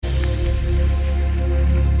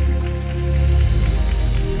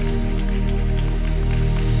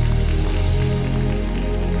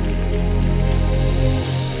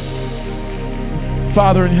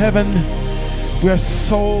Father in heaven, we are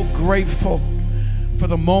so grateful for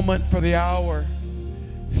the moment, for the hour.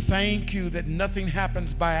 Thank you that nothing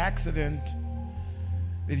happens by accident,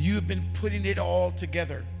 that you have been putting it all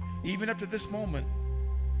together, even up to this moment.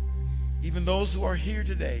 Even those who are here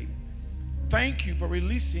today, thank you for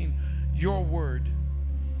releasing your word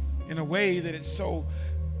in a way that it so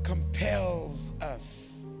compels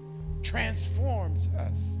us, transforms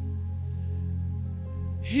us,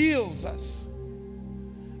 heals us,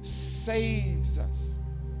 saves us,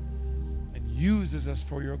 and uses us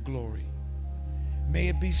for your glory. May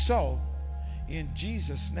it be so in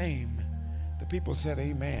Jesus' name. The people said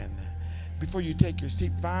amen. Before you take your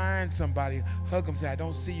seat, find somebody, hug them, say, I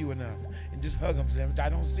don't see you enough. And just hug them, say, I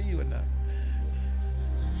don't see you enough.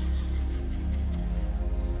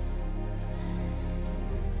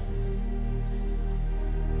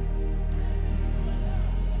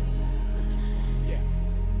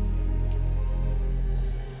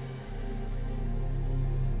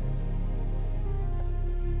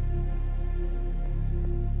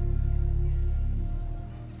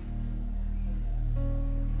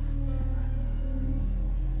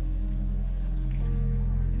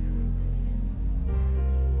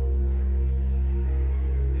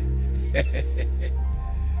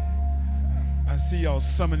 I see y'all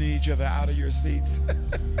summoning each other out of your seats.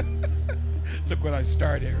 Look what I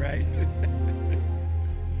started, right?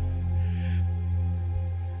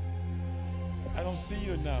 I don't see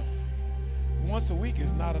you enough. Once a week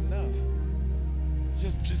is not enough.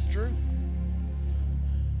 It's just true.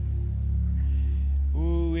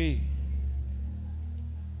 Ooh-wee.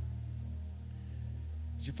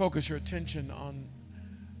 As you focus your attention on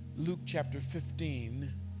Luke chapter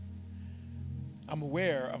 15, I'm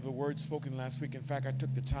aware of the words spoken last week. In fact, I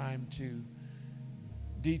took the time to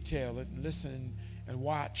detail it and listen and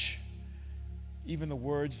watch even the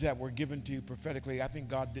words that were given to you prophetically. I think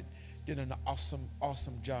God did an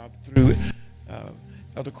awesome job through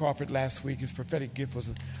Elder Crawford last week. His prophetic gift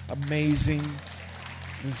was amazing.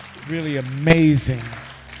 It was really amazing.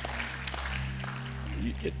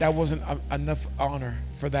 That wasn't enough honor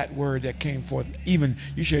for that word that came forth. Even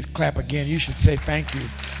you should clap again. You should say thank you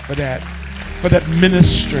for that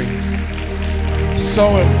ministry.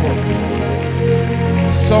 So important.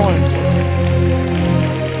 So important.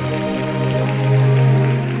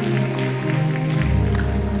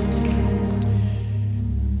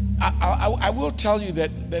 I will tell you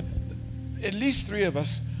that at least three of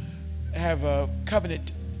us have a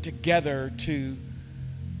covenant together to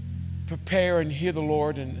prepare and hear the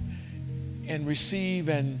Lord and receive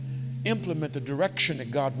and implement the direction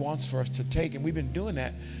that God wants for us to take. And we've been doing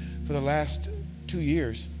that for the last 2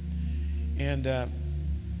 years. And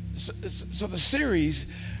so the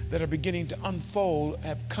series that are beginning to unfold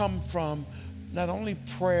have come from not only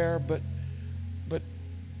prayer but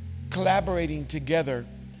collaborating together.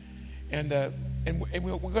 And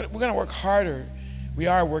we're going to work harder. We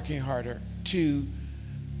are working harder to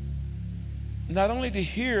not only to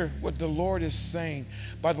hear what the Lord is saying.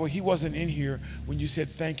 By the way, he wasn't in here when you said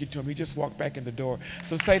thank you to him. He just walked back in the door.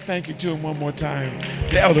 So say thank you to him one more time,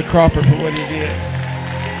 to Elder Crawford, for what he did.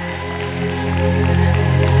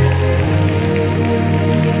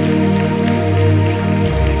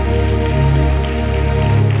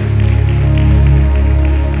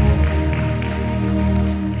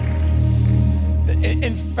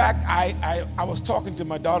 In fact, I was talking to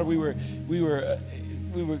my daughter. We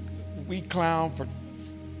clowned for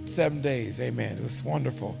 7 days. Amen. It was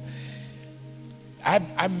wonderful.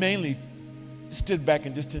 I mainly stood back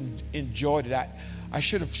and just enjoyed it. I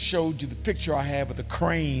should have showed you the picture I had with the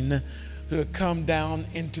crane who would come down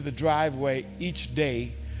into the driveway each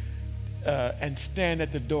day and stand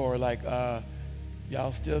at the door like,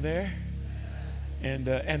 y'all still there? And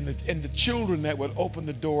the children that would open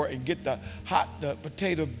the door and get the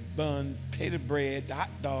potato bread, the hot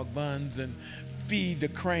dog buns, and feed the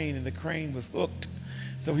crane, and the crane was hooked.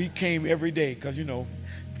 So he came every day because,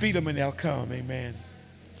 feed them and they'll come, amen.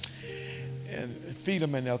 And feed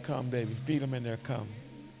them and they'll come, baby. Feed them and they'll come.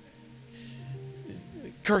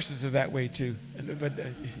 Curses are that way too. But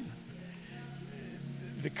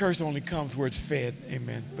the curse only comes where it's fed,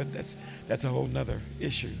 amen. But that's a whole nother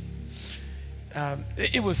issue.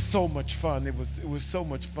 It was so much fun. It was so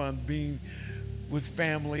much fun being with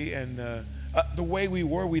family and the way we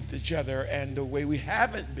were with each other and the way we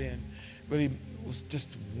haven't been really was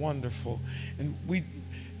just wonderful. And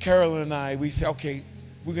Carolyn and I, we said, okay,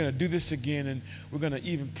 we're going to do this again, and we're going to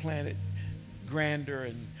even plan it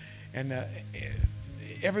grander. And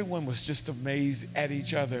everyone was just amazed at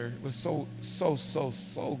each other. It was so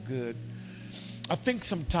good. I think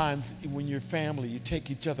sometimes when you're family, you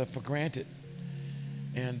take each other for granted.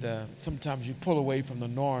 And sometimes you pull away from the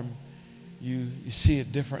norm, you see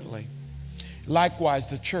it differently. Likewise,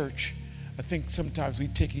 the church, I think sometimes we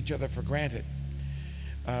take each other for granted.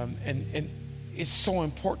 And it's so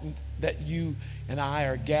important that you and I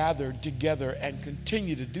are gathered together and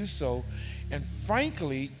continue to do so. And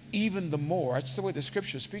frankly, even the more, that's the way the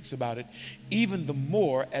scripture speaks about it, even the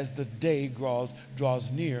more as the day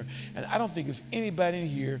draws near. And I don't think there's anybody in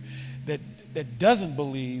here that doesn't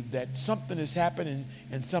believe that something is happening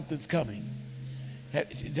and something's coming.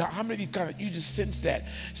 How many of you just sense that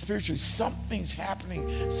spiritually something's happening,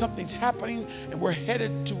 and we're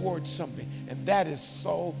headed towards something. And that is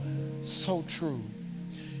so true.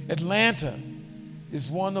 Atlanta is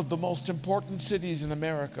one of the most important cities in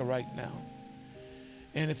America right now.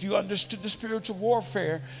 And if you understood the spiritual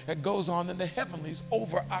warfare that goes on in the heavenlies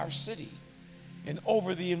over our city and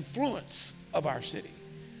over the influence of our city,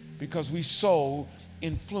 because we so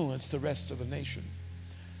influence the rest of the nation.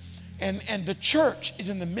 And the church is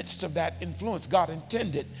in the midst of that influence. God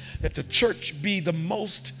intended that the church be the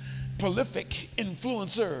most prolific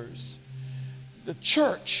influencers. The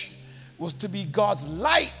church was to be God's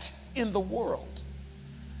light in the world,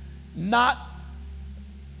 not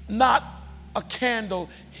a candle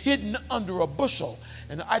hidden under a bushel.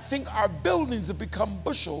 And I think our buildings have become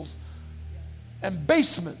bushels and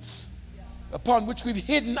basements upon which we've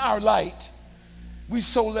hidden our light. We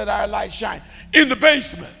so let our light shine in the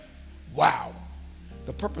basement. Wow.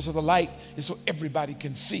 The purpose of the light is so everybody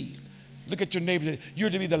can see. Look at your neighbor and say, you're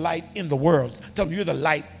to be the light in the world. Tell them you're the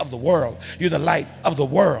light of the world. You're the light of the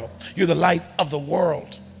world. You're the light of the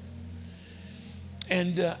world.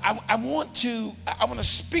 And I want to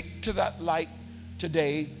speak to that light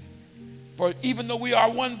today. For even though we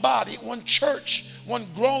are one body, one church, one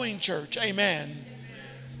growing church, amen.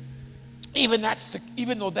 Even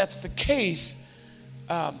though that's the case,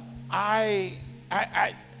 I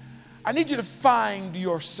need you to find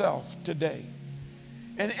yourself today.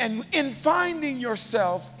 And in finding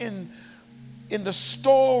yourself in the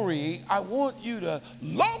story, I want you to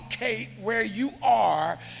locate where you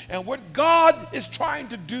are and what God is trying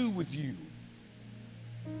to do with you.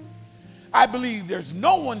 I believe there's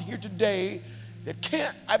no one here today that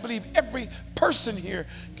can't. I believe every person here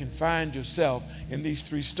can find yourself in these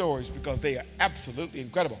three stories because they are absolutely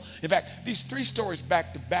incredible. In fact, these three stories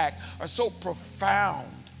back to back are so profound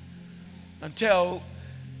until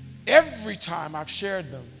every time I've shared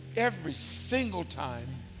them, every single time,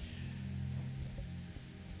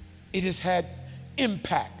 it has had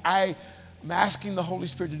impact. I'm asking the Holy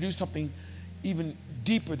Spirit to do something even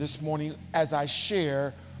deeper this morning as I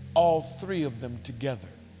share all three of them together.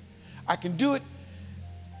 I can do it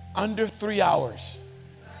under 3 hours.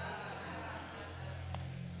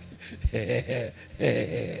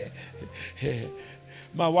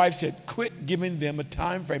 My wife said, quit giving them a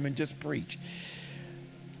time frame and just preach.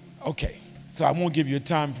 Okay, so I won't give you a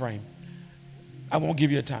time frame.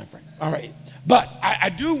 All right. But I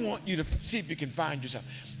do want you to see if you can find yourself.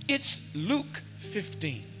 It's Luke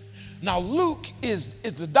 15. Now, Luke is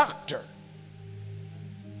the doctor.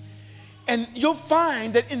 And you'll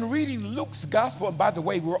find that in reading Luke's gospel, and by the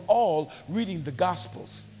way, we're all reading the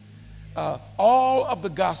gospels. All of the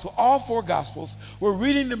gospel, all four gospels, we're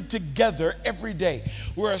reading them together every day.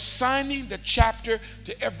 We're assigning the chapter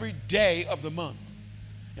to every day of the month.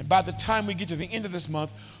 And by the time we get to the end of this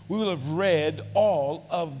month, we will have read all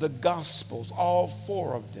of the gospels, all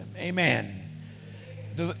four of them. Amen.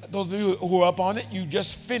 Those of you who are up on it, you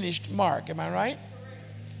just finished Mark. Am I right?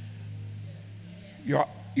 You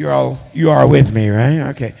are with me, right?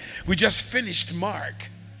 Okay. We just finished Mark.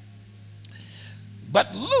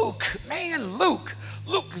 But Luke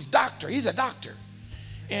is doctor. He's a doctor.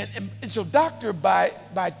 And so doctor by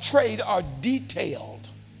trade are detailed.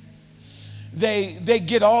 They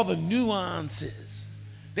get all the nuances.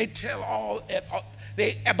 They tell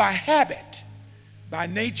by habit, by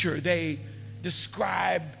nature, they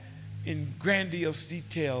describe in grandiose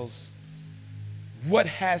details what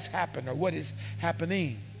has happened or what is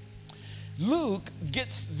happening. Luke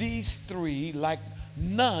gets these three like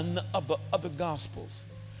none of the other gospels.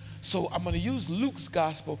 So I'm going to use Luke's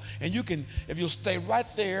gospel, and you can, if you'll stay right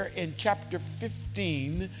there in chapter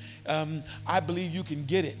 15, I believe you can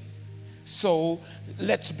get it. So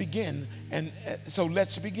let's begin.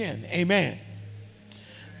 Amen.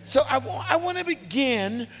 So I want to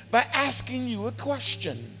begin by asking you a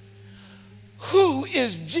question. Who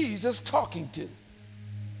is Jesus talking to?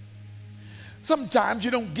 Sometimes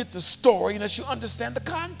you don't get the story unless you understand the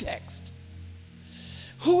context.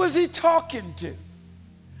 Who is he talking to?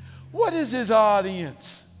 What is his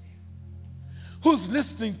audience? Who's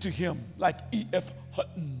listening to him like E.F.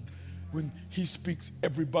 Hutton when he speaks,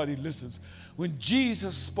 everybody listens. When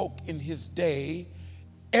Jesus spoke in his day,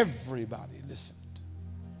 everybody listened.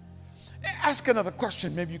 Ask another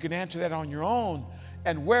question. Maybe you can answer that on your own.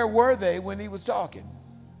 And where were they when he was talking?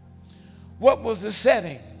 What was the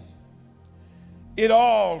setting? It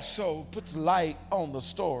also puts light on the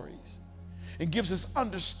stories and gives us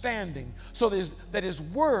understanding so that his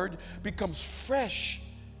word becomes fresh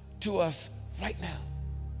to us right now.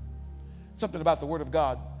 Something about the word of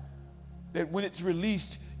God that when it's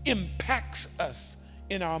released impacts us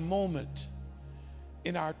in our moment,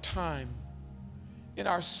 in our time, in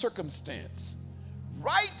our circumstance,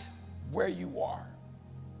 right where you are.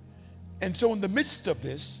 And so in the midst of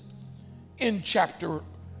this, in chapter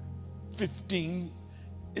 15,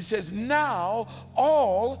 it says, now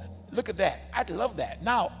all, look at that, I love that.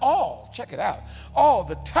 Now all, check it out, all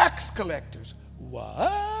the tax collectors,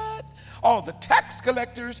 what? All the tax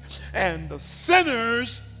collectors and the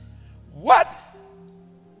sinners, what?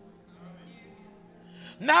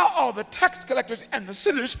 Now all the tax collectors and the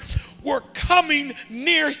sinners were coming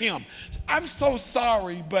near him. I'm so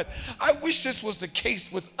sorry, but I wish this was the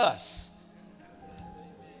case with us.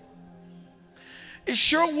 It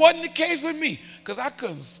sure wasn't the case with me, because I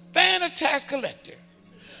couldn't stand a tax collector.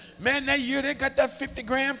 Man, that year they got that 50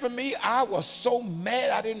 grand from me, I was so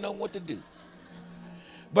mad I didn't know what to do.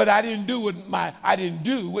 But I didn't do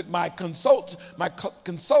what my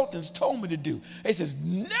consultants told me to do. They says,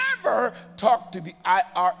 never talk to the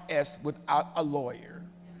IRS without a lawyer.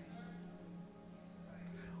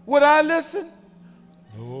 Would I listen?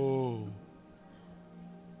 No.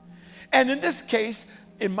 And in this case,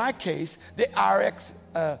 in my case, the IRS,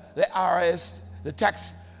 the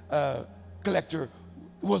tax collector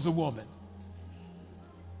was a woman.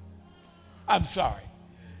 I'm sorry.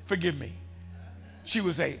 Forgive me. She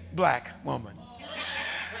was a black woman.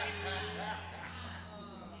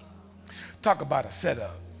 Talk about a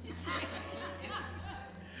setup.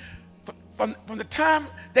 From the time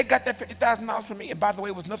they got that $50,000 from me, and by the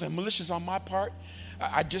way, it was nothing malicious on my part.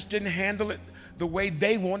 I just didn't handle it the way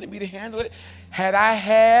they wanted me to handle it. Had I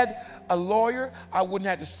had a lawyer, I wouldn't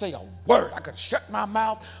have to say a word. I could have shut my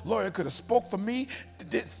mouth. Lawyer could have spoke for me,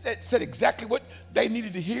 said exactly what they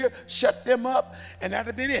needed to hear, shut them up, and that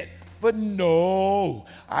would have been it. But no,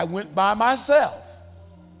 I went by myself.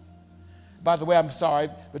 By the way, I'm sorry,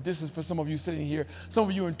 but this is for some of you sitting here. Some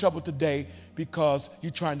of you are in trouble today because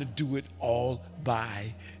you're trying to do it all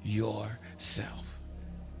by yourself.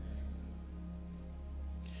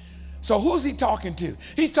 So who's he talking to?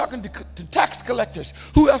 He's talking to tax collectors.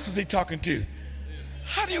 Who else is he talking to?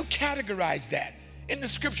 How do you categorize that in the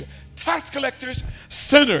scripture? Tax collectors,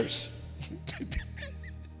 sinners.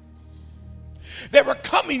 They were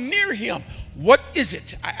coming near him. What is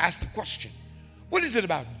it? I asked the question. What is it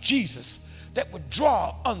about Jesus that would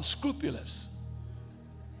draw unscrupulous?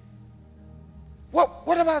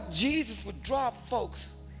 What about Jesus would draw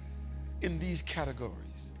folks in these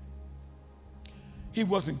categories? He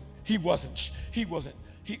wasn't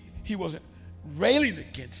railing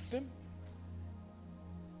against them.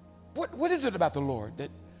 What is it about the Lord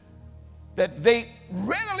that they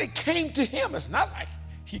readily came to him? It's not like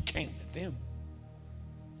he came to them.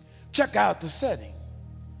 Check out the setting.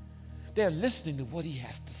 They're listening to what he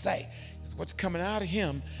has to say. What's coming out of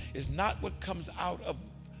him is not what comes out of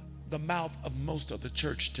the mouth of most of the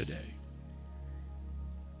church today.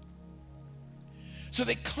 So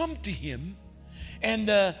they come to him, and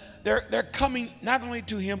they're coming not only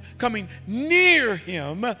to him, coming near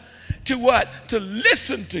him to what? To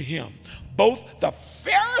listen to him. Both the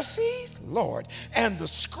Pharisees, Lord, and the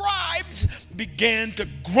scribes began to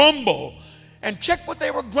grumble. And check what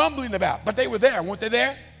they were grumbling about. But they were there, weren't they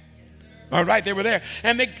there? All right, they were there.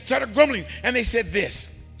 And they started grumbling. And they said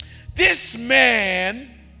this man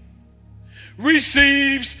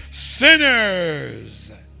receives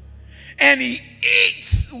sinners, and he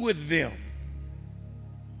eats with them.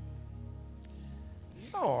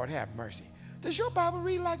 Lord have mercy. Does your Bible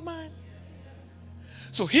read like mine?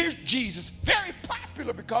 So here's Jesus, very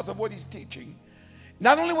popular because of what he's teaching.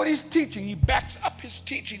 Not only what he's teaching, he backs up his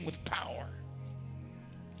teaching with power.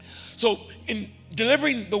 So in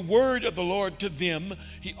delivering the word of the Lord to them,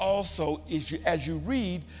 he also, as you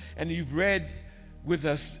read, and you've read with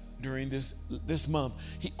us during this month,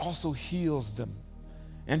 he also heals them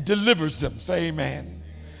and delivers them. Say amen.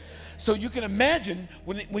 So you can imagine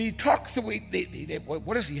when he talks away,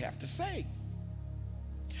 what does he have to say?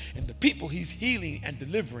 And the people he's healing and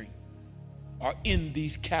delivering are in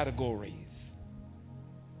these categories.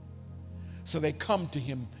 So they come to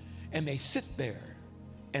him and they sit there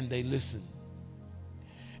and they listen.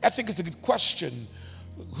 I think it's a good question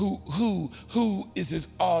who is his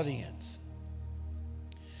audience.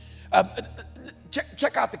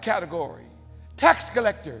 Check out the category. Tax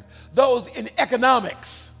collector, those in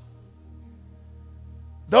economics,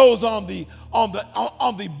 those on the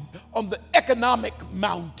economic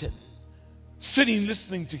mountain, sitting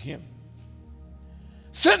listening to him.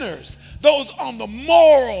 Sinners, those on the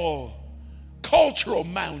moral, cultural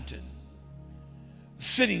mountain,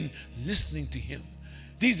 sitting listening to him.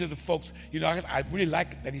 These are the folks, I really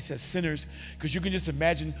like that he says sinners, because you can just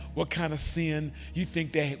imagine what kind of sin you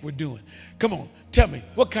think they were doing. Come on, tell me,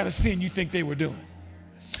 what kind of sin you think they were doing?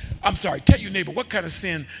 I'm sorry, tell your neighbor, what kind of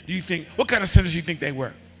sin do you think, what kind of sinners do you think they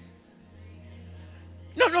were?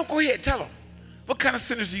 No, go ahead, tell them. What kind of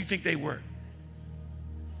sinners do you think they were?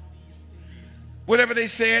 Whatever they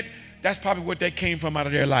said, that's probably what they came from out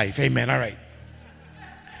of their life. Amen, all right.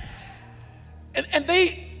 And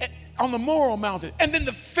they, on the moral mountain, and then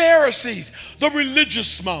the Pharisees, the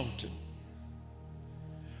religious mountain.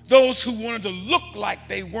 Those who wanted to look like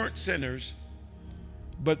they weren't sinners,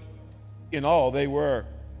 but in all they were.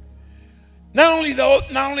 Not only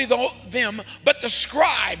them, but the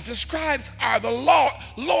scribes. The scribes are the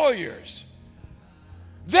lawyers.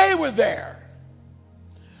 They were there.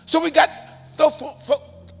 So we got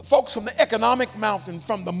folks from the economic mountain,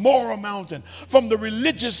 from the moral mountain, from the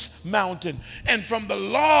religious mountain, and from the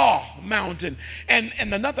law mountain. And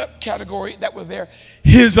another category that was there,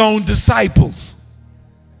 his own disciples.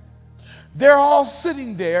 They're all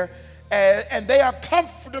sitting there, and they are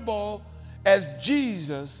comfortable as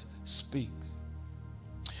Jesus speaks.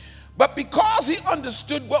 But because he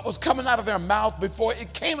understood what was coming out of their mouth before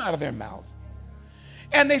it came out of their mouth,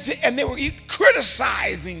 and they were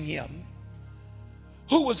criticizing him.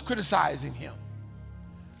 Who was criticizing him?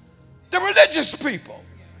 The religious people.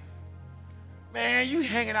 Man, you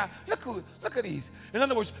hanging out. Look at these. In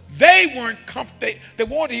other words, they weren't comfortable. They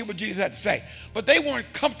wanted to hear what Jesus had to say, but they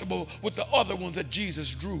weren't comfortable with the other ones that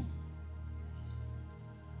Jesus drew,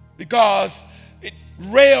 because it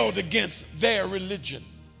railed against their religion.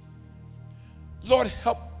 Lord,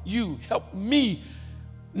 help me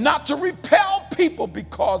not to repel people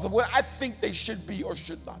because of what I think they should be or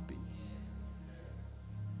should not be.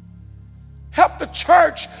 Help the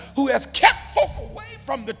church who has kept folk away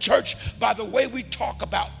from the church by the way we talk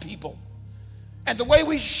about people and the way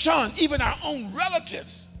we shun even our own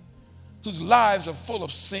relatives whose lives are full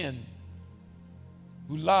of sin,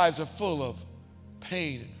 whose lives are full of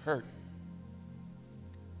pain and hurt,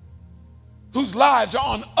 whose lives are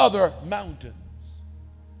on other mountains.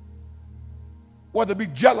 Whether it be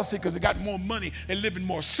jealousy because they got more money, they're living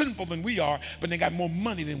more sinful than we are, but they got more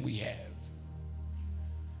money than we have.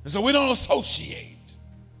 And so we don't associate.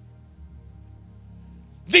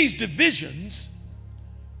 These divisions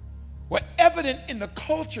were evident in the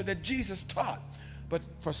culture that Jesus taught, but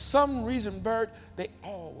for some reason, Bird, they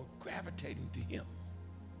all were gravitating to him.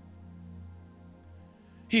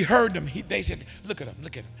 He heard them. They said, look at him,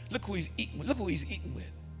 look at him. Look who he's eating with. Look who he's eating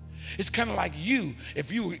with. It's kind of like you,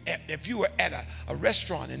 if you were at a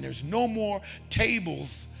restaurant and there's no more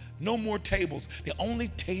tables. The only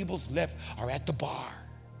tables left are at the bar.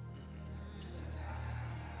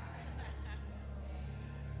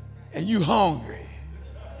 And you hungry.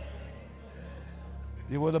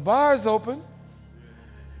 Well, the bar is open,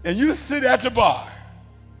 and you sit at the bar.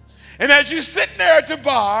 And as you sit there at the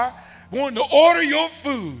bar, wanting to order your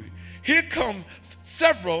food, here come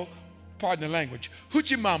several, pardon the language,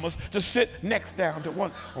 hoochie mamas to sit next down to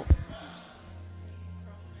one.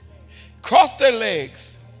 Cross their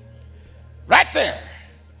legs right there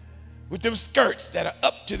with them skirts that are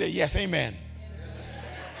up to their, yes, amen.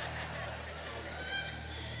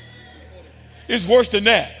 It's worse than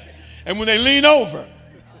that. And when they lean over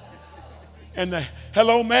and the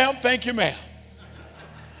hello ma'am, thank you ma'am.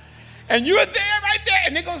 And you're there right there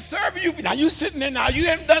and they're going to serve you. Now you sitting there now, you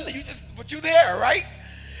haven't done it, but you're there, right?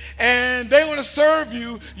 And they want to serve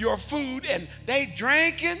you your food and they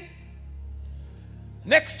drinking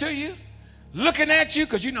next to you, looking at you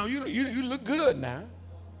because you look good now.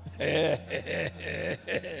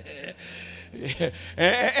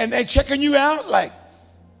 And they checking you out like,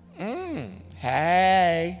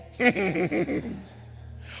 hey.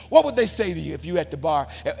 What would they say to you if you at the bar?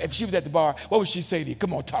 If she was at the bar, what would she say to you?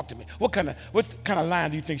 Come on, talk to me. What kind of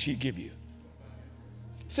line do you think she'd give you?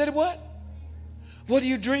 Said what? What are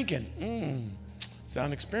you drinking?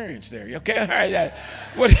 Sound experienced there. Okay, all right.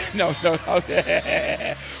 No.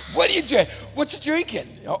 What are you drinking? What you drinking?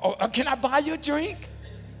 Can I buy you a drink?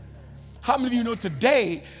 How many of you know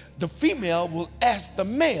today the female will ask the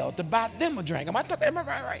male to buy them a drink? Am I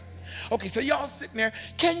right? Okay, so y'all sitting there.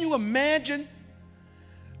 Can you imagine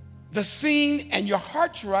the scene and your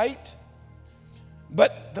heart's right,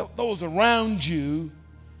 but those around you,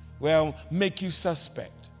 well, make you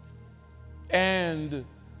suspect. And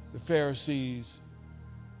the Pharisees,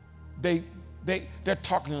 they're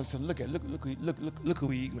talking to him, saying, look who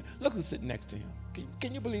he, look who's sitting next to him.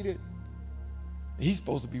 Can you believe it? He's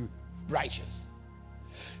supposed to be righteous.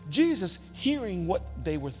 Jesus, hearing what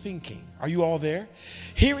they were thinking, are you all there?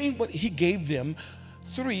 Hearing what he gave them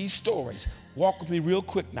 3 stories. Walk with me real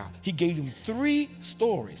quick now. He gave them 3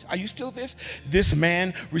 stories. Are you still this? This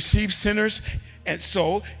man received sinners, and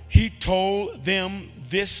so he told them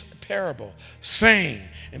this parable, saying,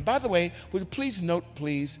 and by the way, would you please note,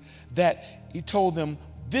 please, that he told them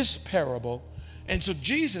this parable, and so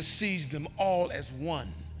Jesus sees them all as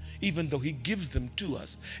one, even though he gives them to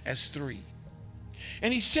us as 3.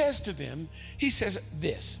 And he says to them, he says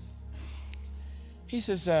this. He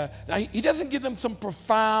says, now he doesn't give them some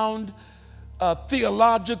profound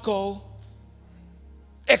theological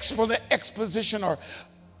exposition or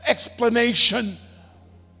explanation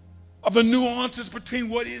of the nuances between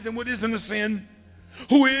what is and what isn't a sin,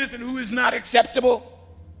 who is and who is not acceptable,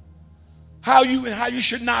 how you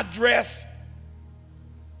should not dress.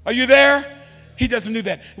 Are you there? He doesn't do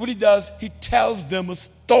that. What he does, he tells them a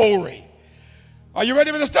story. Are you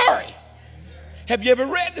ready for the story? Have you ever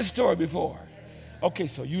read this story before? Okay,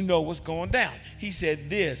 so you know what's going down. He said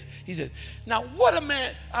this. He said, now what a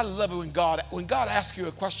man, I love it when God asks you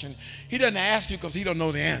a question, he doesn't ask you because he don't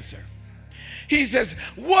know the answer. He says,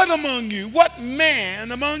 what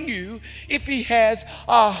man among you, if he has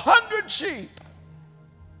 100 sheep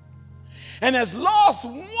and has lost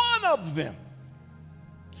one of them,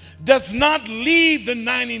 does not leave the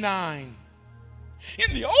 99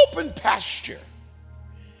 in the open pasture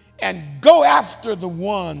and go after the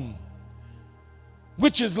one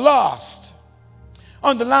which is lost?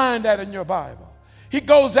 Underline that in your Bible. He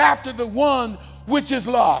goes after the one which is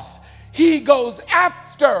lost. He goes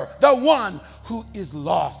after the one who is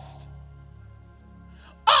lost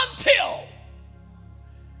until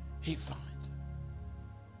he finds him.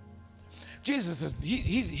 Jesus is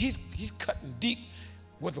he's cutting deep,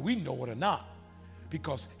 whether we know it or not,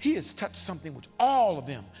 because he has touched something which all of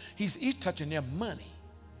them, he's touching their money,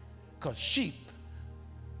 because sheep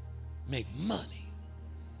make money.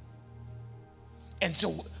 And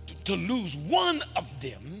so to lose one of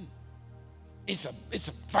them, it's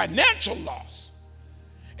a financial loss.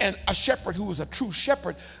 And a shepherd who is a true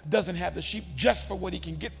shepherd doesn't have the sheep just for what he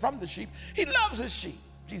can get from the sheep. He loves his sheep.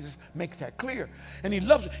 Jesus makes that clear. And he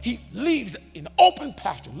loves it. He leaves in open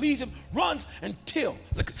pasture, leaves him, runs until,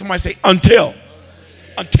 look at somebody say, until.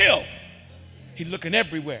 He's looking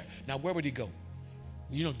everywhere. Now, where would he go?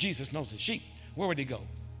 You know, Jesus knows his sheep. Where would he go?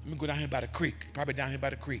 Let me go down here by the creek. Probably down here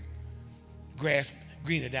by the creek. Grass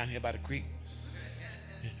greener down here by the creek.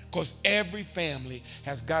 Because every family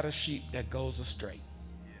has got a sheep that goes astray.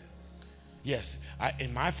 Yes,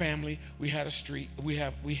 in my family we had a street.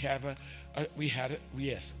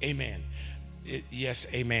 Yes, amen. Yes,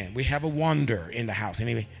 amen. We have a wonder in the house.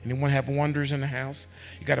 Anyone have wonders in the house?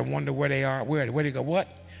 You got to wonder where they are. Where they go? What?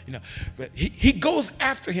 You know. But he goes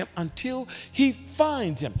after him until he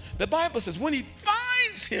finds him. The Bible says when he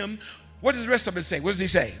finds him, what does the rest of it say? What does he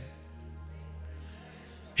say?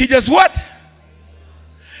 He does what?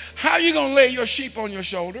 How are you going to lay your sheep on your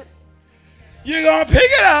shoulder? You're going to pick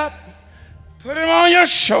it up, put it on your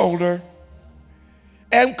shoulder,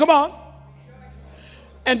 and come on.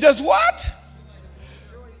 And does what?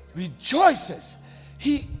 Rejoices.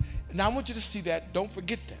 Now I want you to see that. Don't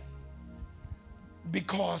forget that.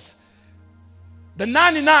 Because the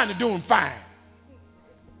 99 are doing fine.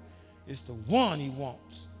 It's the one he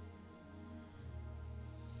wants.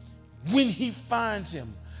 When he finds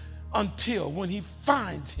him, when he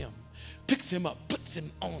finds him, picks him up, puts him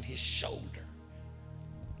on his shoulder.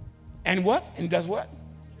 And what? And does what?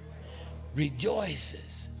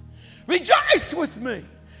 Rejoices. Rejoice with me. It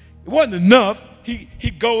wasn't enough.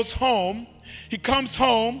 He goes home. He comes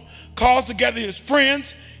home, calls together his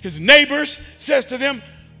friends, his neighbors, says to them,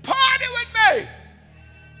 party with me.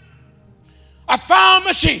 I found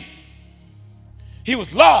my sheep. He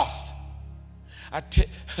was lost.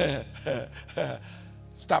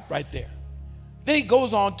 Stop right there. Then he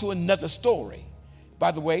goes on to another story.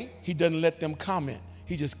 By the way, he doesn't let them comment.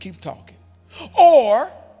 He just keeps talking. Or,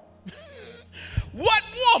 what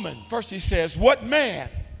woman? First he says, what man?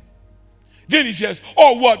 Then he says,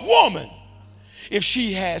 or what woman? If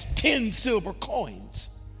she has 10 silver coins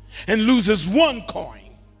and loses 1 coin.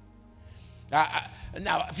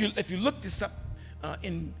 Now, if you look this up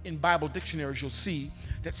in Bible dictionaries, you'll see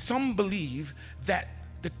that some believe that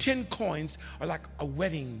the 10 coins are like a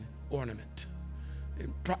wedding ornament.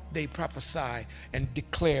 they prophesy and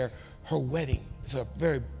declare her wedding is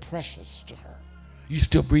very precious to her. You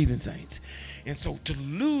still breathing, saints. And so to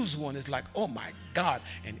lose one is like, oh my God.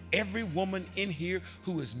 And every woman in here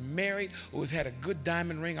who is married or has had a good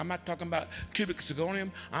diamond ring, I'm not talking about cubic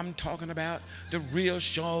zirconium, I'm talking about the real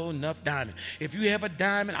show enough diamond. If you have a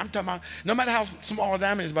diamond, I'm talking about, no matter how small a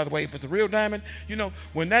diamond is, by the way, if it's a real diamond, you know,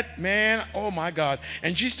 when that man, oh my God,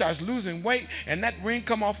 and she starts losing weight and that ring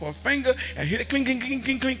come off her finger and hit it cling, cling, cling,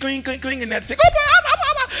 cling, cling, cling, cling, cling, and that sink,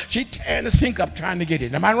 she tearing the sink up trying to get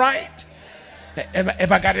it. Am I right?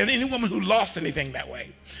 If I got any woman who lost anything that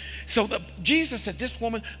way. So Jesus said this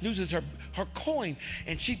woman loses her coin,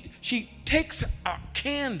 and she takes a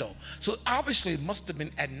candle. So obviously it must have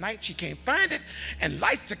been at night. She can't find it and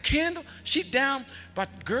lights a candle. She down,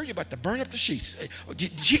 but girl, you're about to burn up the sheets.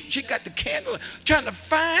 She got the candle trying to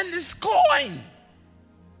find this coin.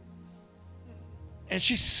 And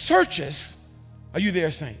she searches. Are you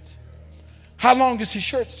there, saints? How long does she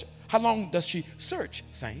search? How long does she search,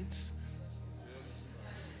 saints?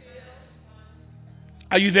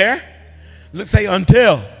 Are you there? Let's say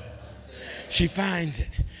until she finds it.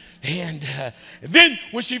 And then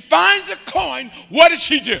when she finds the coin, what does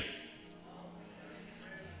she do?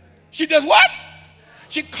 She does what?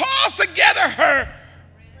 She calls together her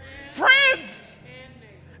friends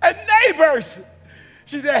and neighbors.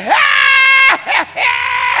 She said, hey.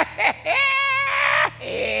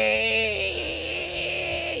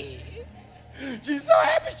 She's so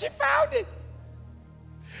happy she found it.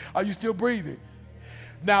 Are you still breathing?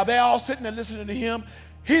 Now, they're all sitting there listening to him.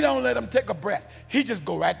 He don't let them take a breath. He just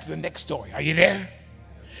go right to the next story. Are you there?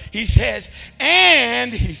 He says,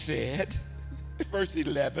 and he said, verse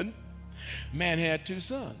 11, man had 2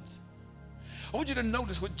 sons. I want you to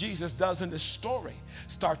notice what Jesus does in this story.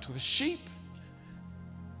 Starts with a sheep,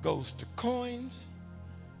 goes to coins,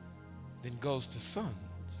 then goes to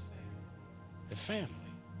sons, the family.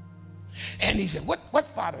 And he said, what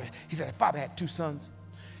father? He said, the father had 2 sons.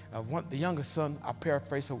 The younger son, I'll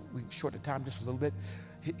paraphrase so we shorten the time just a little bit.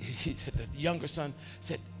 He said, the younger son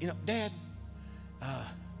said, you know, Dad,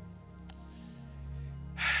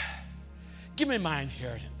 give me my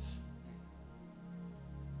inheritance.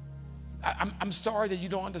 I'm sorry that you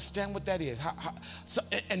don't understand what that is.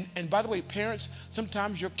 And by the way, parents,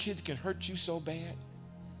 sometimes your kids can hurt you so bad,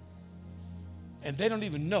 and they don't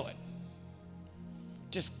even know it.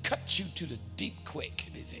 Just cut you to the deep quick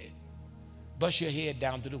in his head. Bust your head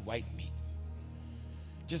down to the white meat.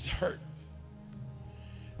 Just hurt.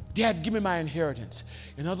 Dad, give me my inheritance.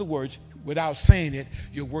 In other words, without saying it,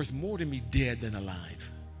 you're worth more to me dead than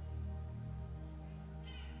alive.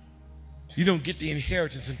 You don't get the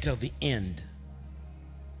inheritance until the end.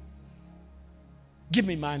 Give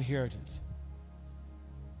me my inheritance.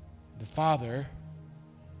 The father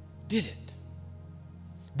did it.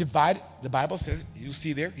 Divided, the Bible says, you'll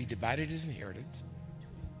see there, he divided his inheritance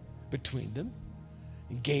between them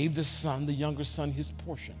and gave the son, the younger son, his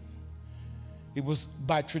portion. It was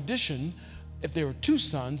by tradition, if there were 2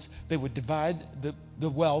 sons, they would divide the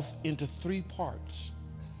wealth into 3 parts.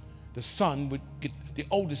 The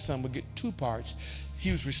oldest son would get 2 parts.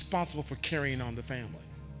 He was responsible for carrying on the family.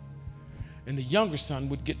 And the younger son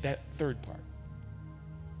would get that 3rd part.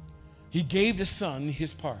 He gave the son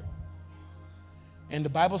his part. And the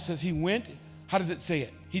Bible says he went, how does it say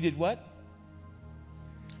it? He did what?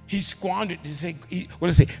 He squandered. What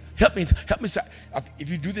does it say? Help me. If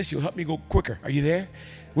you do this, you'll help me go quicker. Are you there?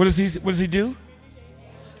 What does he do?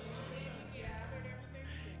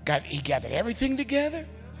 He gathered everything together.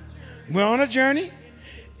 Went on a journey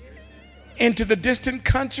into the distant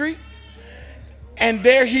country. And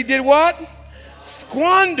there he did what?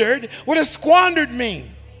 Squandered. What does squandered mean?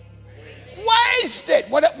 Wasted.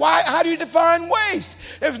 Why? How do you define waste?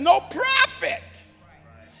 There's no profit.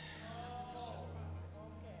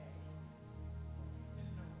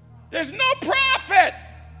 There's no profit.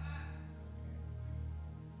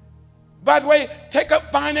 By the way, take a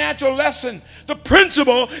financial lesson. The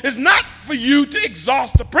principle is not for you to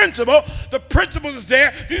exhaust the principle. The principle is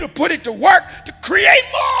there for you to put it to work to create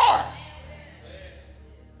more.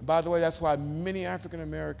 And by the way, that's why many African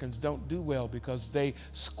Americans don't do well, because they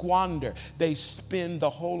squander. They spend the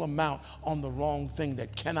whole amount on the wrong thing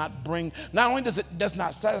that cannot bring. Not only does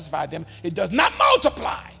not satisfy them, it does not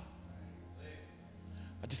multiply.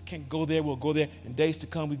 I just can't go there. We'll go there. In days to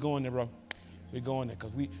come, we go in there, bro. We're going there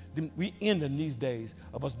because we end in these days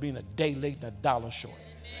of us being a day late and a dollar short.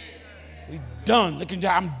 We done. Look at you.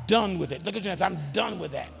 I'm done with it. Look at you. I'm done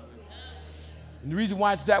with that. And the reason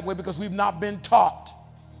why it's that way, because we've not been taught.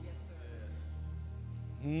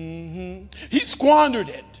 He squandered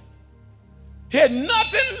it. He had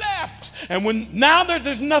nothing left. And when now that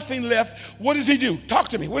there's nothing left, what does he do? Talk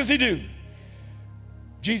to me. What does he do?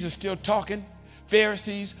 Jesus still talking.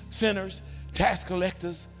 Pharisees, sinners, tax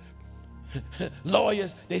collectors,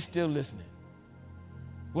 lawyers, they still listening.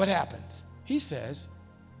 What happens? He says,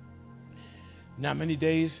 not many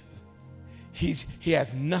days, he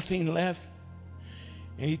has nothing left.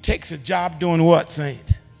 And he takes a job doing what,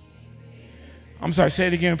 saint? I'm sorry, say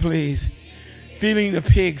it again, please. Feeding the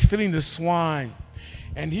pigs, feeding the swine.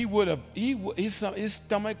 And his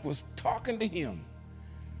stomach was talking to him.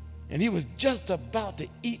 And he was just about to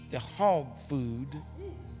eat the hog food.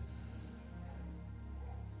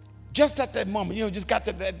 Just at that moment, just got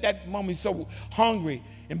to that moment, he's so hungry.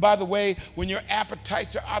 And by the way, when your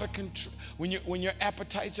appetites are out of control, when your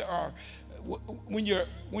appetites are, when you're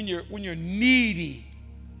needy,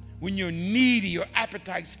 your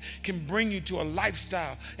appetites can bring you to a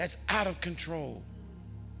lifestyle that's out of control.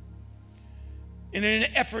 And in an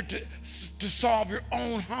effort to solve your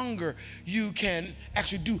own hunger, you can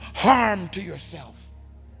actually do harm to yourself.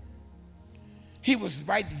 He was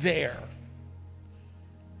right there.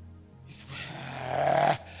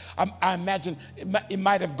 I imagine it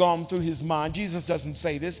might have gone through his mind. Jesus doesn't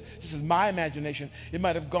say this. This is my imagination. It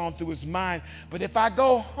might have gone through his mind. But if I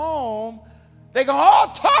go home, they're going to all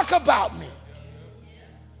talk about me.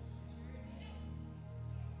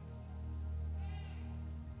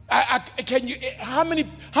 How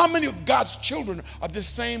many of God's children are the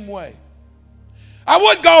same way? I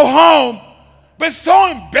would go home, but it's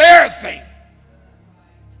so embarrassing.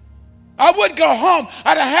 I would go home.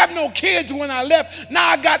 I didn't have no kids when I left. Now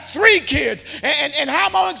I got 3 kids. And how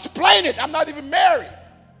am I going to explain it? I'm not even married.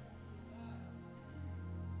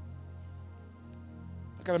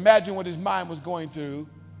 I can imagine what his mind was going through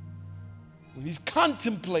when he's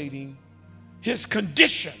contemplating his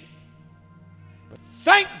condition. But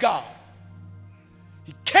thank God,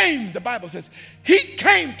 he came, the Bible says, he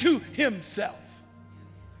came to himself.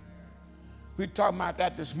 We were talking about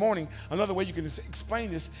that this morning. Another way you can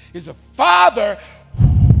explain this is a father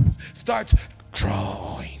starts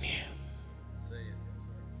drawing him.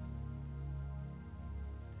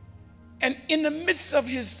 And in the midst of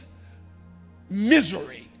his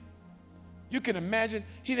misery, you can imagine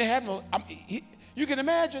he didn't have no, you can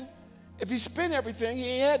imagine if he spent everything, he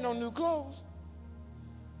ain't had no new clothes.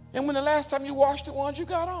 And when the last time you washed the ones you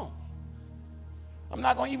got on? I'm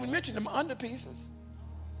not going to even mention them underpieces.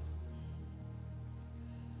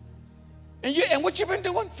 And what you've been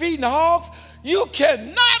doing, feeding the hogs, you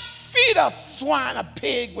cannot feed a swine, a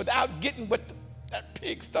pig, without getting that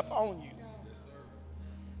pig stuff on you.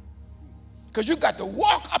 Because you got to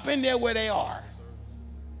walk up in there where they are.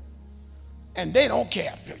 And they don't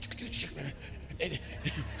care.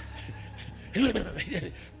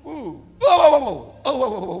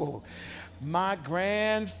 My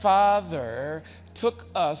grandfather took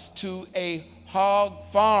us to a hog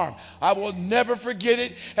farm. I will never forget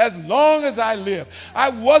it as long as I live. I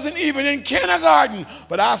wasn't even in kindergarten,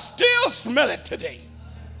 but I still smell it today.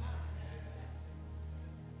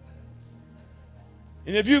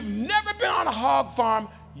 And if you've never been on a hog farm,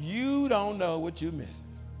 you don't know what you're missing.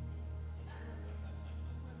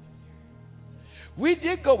 We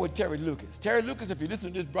did go with Terry Lucas. Terry Lucas, if you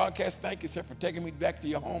listen to this broadcast, thank you, sir, for taking me back to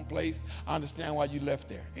your home place. I understand why you left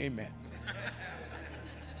there. Amen.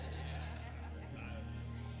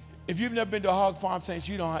 If you've never been to a hog farm, saints,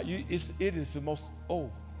 you don't. It is the most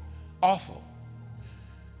awful.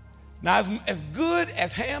 Now, as good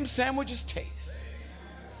as ham sandwiches taste,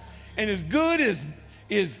 and as good as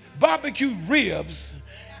barbecue ribs,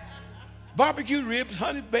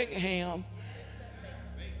 honey baked ham,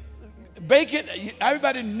 bacon.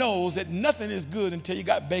 Everybody knows that nothing is good until you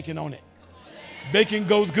got bacon on it. Bacon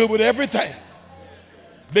goes good with everything.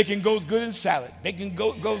 Bacon goes good in salad. Bacon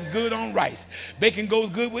goes good on rice. Bacon goes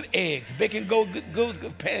good with eggs. Bacon goes good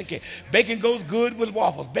with pancakes. Bacon goes good with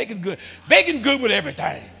waffles. Bacon good with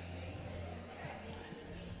everything.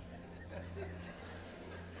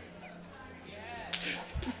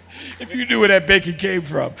 If you knew where that bacon came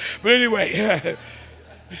from. But anyway,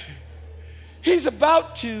 he's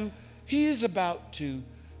about to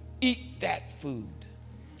eat that food.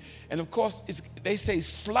 And of course, they say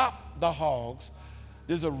slop the hogs.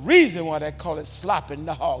 There's a reason why they call it slopping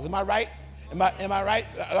the hogs. Am I right? Am I right?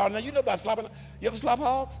 Now you know about slopping. You ever slop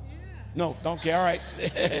hogs? Yeah. No, don't care. All right.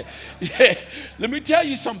 Yeah. Let me tell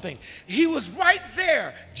you something. He was right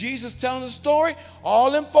there. Jesus telling the story.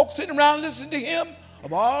 All them folks sitting around listening to him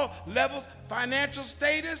of all levels, financial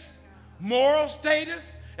status, moral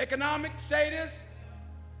status, economic status,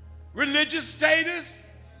 religious status.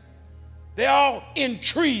 They're all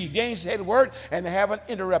intrigued. They ain't said a word, and they haven't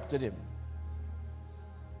interrupted him.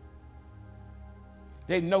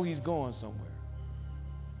 They know he's going somewhere.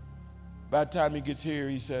 By the time he gets here,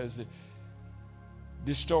 he says that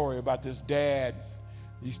this story about this dad,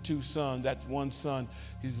 these two sons, that one son,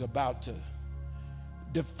 he's about to,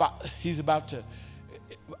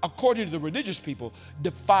 according to the religious people,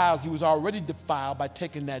 defiled. He was already defiled by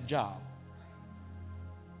taking that job.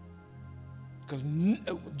 Because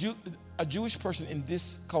a Jewish person in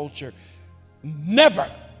this culture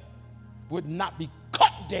never would not be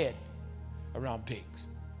caught dead around pigs.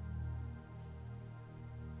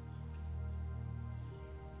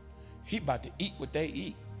 He about to eat what they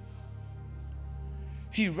eat.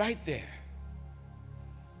 He right there.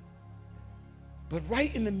 But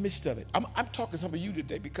right in the midst of it, I'm talking to some of you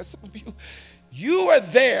today because some of you are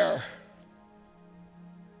there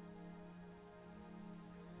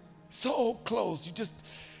so close. You just,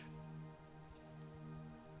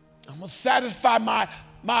 I'm going to satisfy my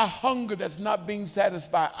hunger that's not being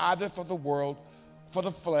satisfied either for the world, for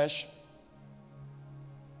the flesh,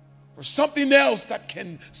 or something else that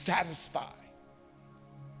can satisfy.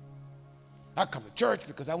 I come to church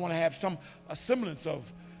because I want to have a semblance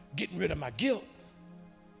of getting rid of my guilt.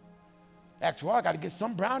 After all, I got to get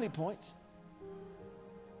some brownie points.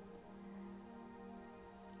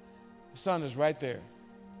 The son is right there.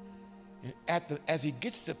 And as he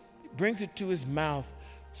brings it to his mouth,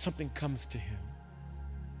 something comes to him.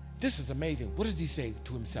 This is amazing. What does he say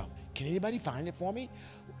to himself? Can anybody find it for me?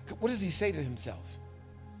 What does he say to himself?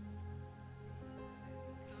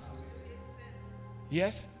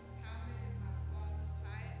 Yes?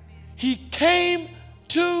 He came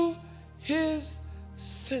to his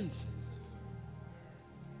senses.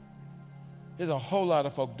 There's a whole lot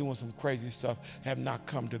of folk doing some crazy stuff, have not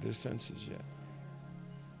come to their senses yet.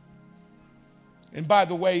 And by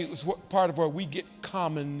the way, it's part of where we get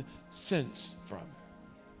common sense from.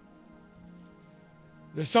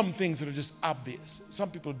 There's some things that are just obvious. Some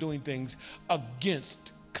people are doing things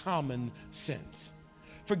against common sense.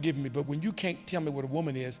 Forgive me, but when you can't tell me what a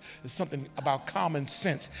woman is, there's something about common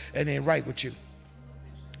sense that ain't right with you.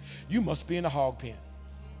 You must be in a hog pen.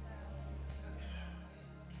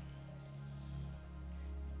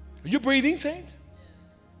 Are you breathing, saints?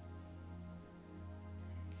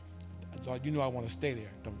 Lord, you know I want to stay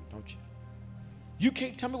there, don't you? You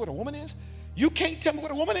can't tell me what a woman is? You can't tell me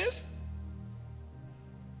what a woman is?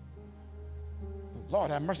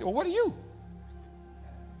 Lord, have mercy. Well, what are you?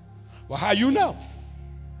 Well, how you know?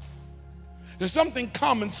 There's something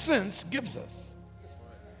common sense gives us.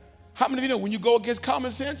 How many of you know when you go against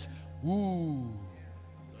common sense? Ooh.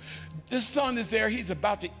 This son is there. He's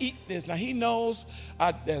about to eat this. Now, he knows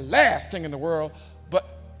the last thing in the world, but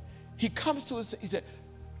he comes to us. He said,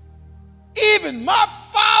 even my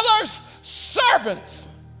father's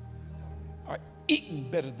servants are eating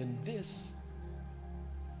better than this.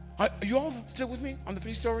 Are you all still with me on the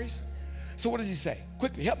 3 stories? So what does he say?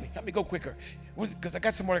 Quickly, help me go quicker. Because I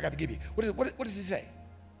got some more I got to give you. What does he say?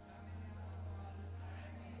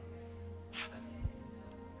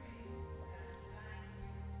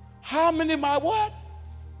 How many of my what?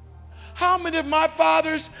 How many of my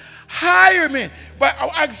father's hiremen? But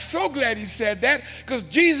I'm so glad he said that because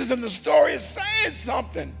Jesus in the story is saying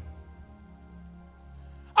something.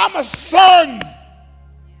 I'm a son.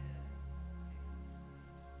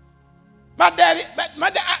 My daddy,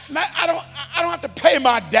 I don't have to pay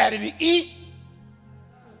my daddy to eat.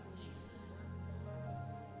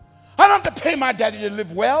 I don't have to pay my daddy to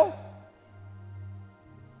live well.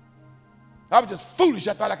 I was just foolish.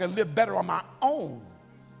 I thought I could live better on my own.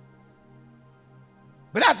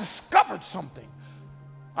 But I discovered something.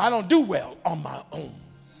 I don't do well on my own.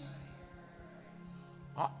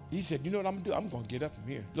 He said, you know what I'm going to do? I'm going to get up from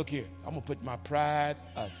here. Look here. I'm going to put my pride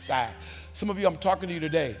aside. Some of you, I'm talking to you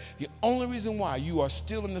today. The only reason why you are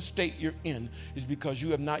still in the state you're in is because you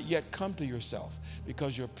have not yet come to yourself.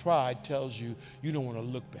 Because your pride tells you you don't want to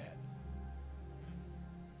look bad.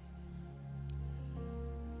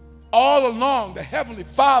 All along, the Heavenly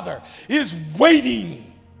Father is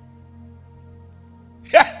waiting.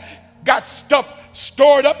 Got stuff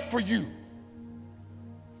stored up for you.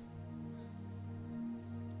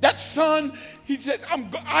 That son, he said,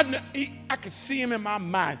 I could see him in my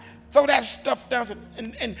mind. Throw that stuff down.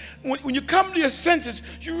 And when you come to your senses,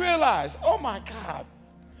 you realize, oh my God.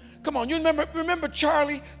 Come on, you remember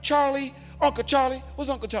Charlie, Uncle Charlie? What's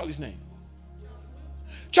Uncle Charlie's name?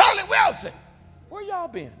 Charlie Wilson. Where y'all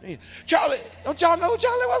been? Charlie, don't y'all know who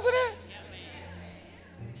Charlie Wilson is?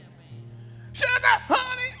 Sugar,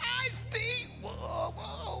 honey, iced tea.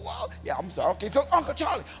 Whoa. Yeah, I'm sorry. Okay, so Uncle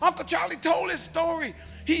Charlie told his story.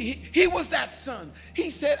 He was that son. He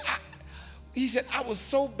said, I was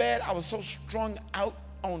so bad, I was so strung out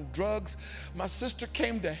on drugs. My sister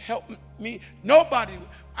came to help me. Nobody,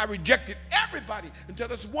 I rejected everybody until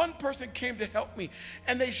this one person came to help me.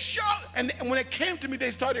 And they showed, and when it came to me,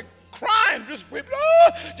 they started crying, just weeping,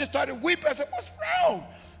 just started weeping. I said, what's wrong?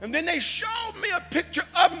 And then they showed me a picture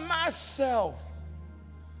of myself.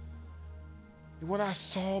 And when I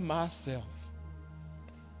saw myself,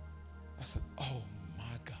 I said, oh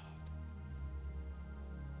my God.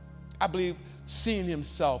 I believe seeing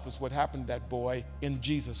himself is what happened to that boy in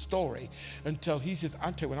Jesus' story until he says,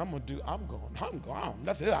 I'll tell you what I'm going to do. I'm going.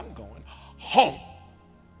 That's it. I'm going home.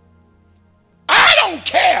 I don't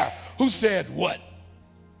care who said what.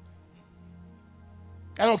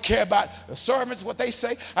 I don't care about the servants, what they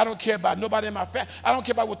say. I don't care about nobody in my family. I don't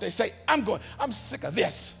care about what they say. I'm sick of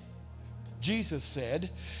this. Jesus said,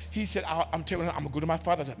 he said, I'm telling you, I'm going to go to my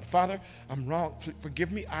father. My Father, I'm wrong.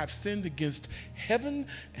 Forgive me. I've sinned against heaven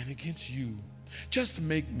and against you. Just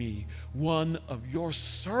make me one of your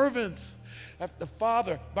servants. The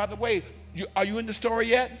Father, by the way, are you in the story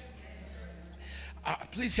yet?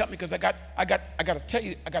 Please help me, because I got to tell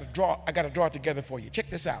you, I got to draw it together for you. Check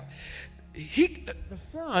this out. The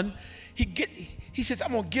son, he says,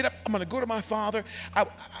 I'm going to get up, I'm going to go to my father.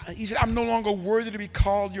 He said, I'm no longer worthy to be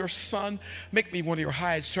called your son. Make me one of your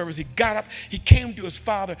hired servants. He got up, he came to his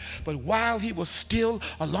father, but while he was still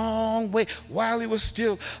a long way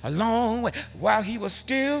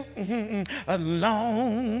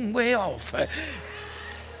off,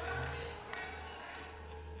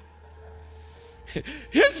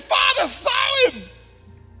 his father saw him.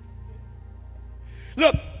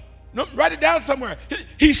 Look, write it down somewhere.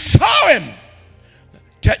 He saw him.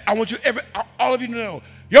 I want you, all of you to know,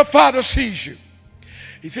 your father sees you.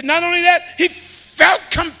 He said, not only that, he felt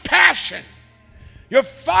compassion. Your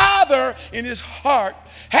father in his heart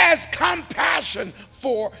has compassion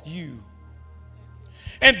for you.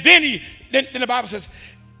 And then then the Bible says,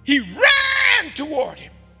 he ran toward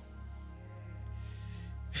him.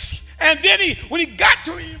 And then when he got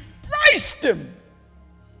to him, he embraced him.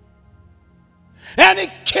 And he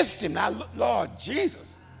kissed him. Now, Lord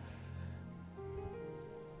Jesus.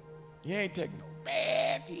 He ain't taking no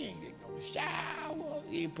bath. He ain't taking no shower.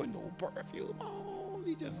 He ain't putting no perfume on.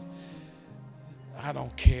 I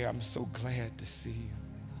don't care. I'm so glad to see you.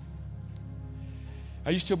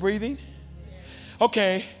 Are you still breathing?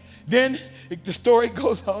 Okay. Then the story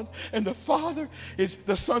goes on, and the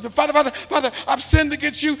son said, Father, I've sinned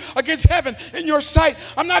against you, against heaven, in your sight.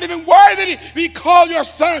 I'm not even worthy to be called your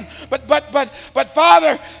son. But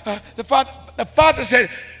Father, the father said,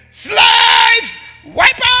 slaves,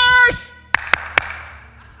 wipers.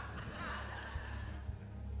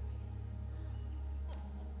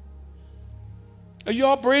 Are you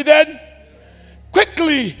all breathing?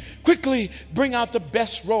 Quickly, bring out the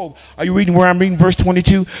best robe. Are you reading where I'm reading? Verse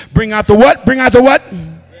 22. Bring out the what? Bring out the what?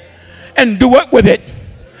 And do what with it?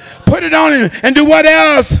 Put it on him. And do what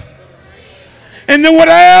else? And then what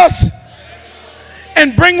else?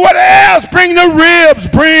 And bring what else? Bring the ribs.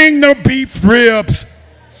 Bring the beef ribs.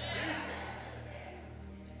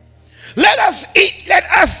 Let us eat. Let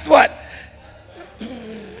us what?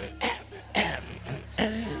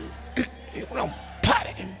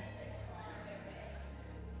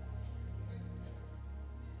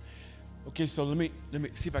 Okay, so let me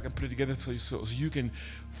see if I can put it together so you can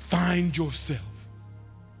find yourself.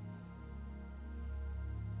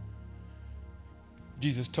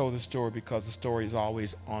 Jesus told the story because the story is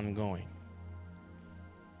always ongoing.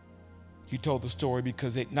 He told the story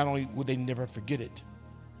because not only would they never forget it,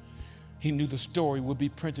 he knew the story would be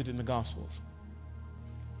printed in the Gospels.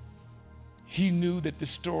 He knew that the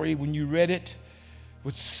story, when you read it,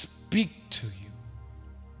 would speak to you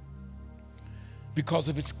because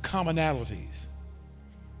of its commonalities.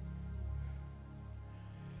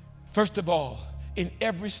 First of all, in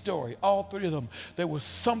every story, all three of them, there was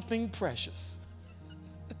something precious.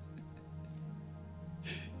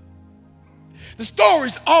 The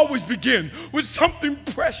stories always begin with something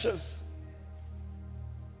precious,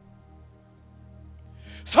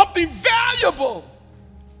 something valuable,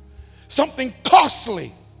 something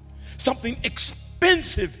costly, something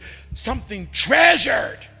expensive, something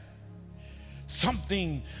treasured,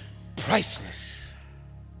 something priceless.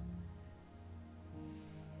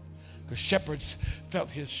 Because shepherds felt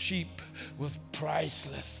his sheep was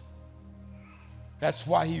priceless. That's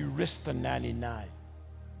why he risked the 99.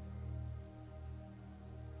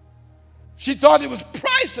 She thought it was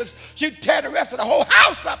priceless. She'd tear the rest of the whole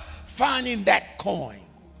house up finding that coin.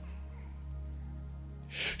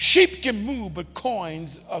 Sheep can move, but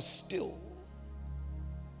coins are still.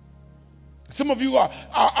 Some of you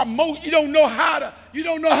you don't know how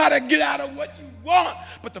to get out of what you've want.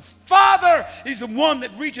 But the Father is the one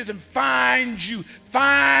that reaches and finds you,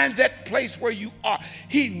 finds that place where you are.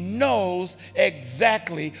 He knows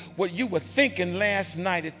exactly what you were thinking last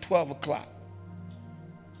night at 12 o'clock.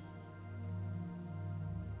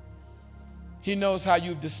 He knows how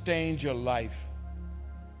you've disdained your life.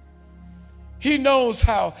 He knows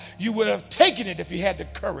how you would have taken it if you had the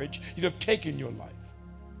courage. You'd have taken your life.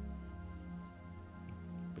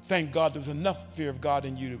 But thank God there's enough fear of God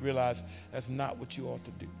in you to realize that's not what you ought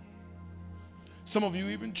to do. Some of you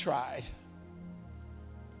even tried.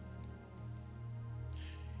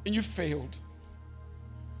 And you failed.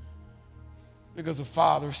 Because the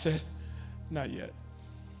Father said, not yet.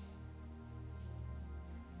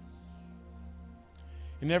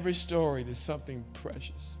 In every story, there's something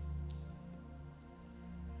precious.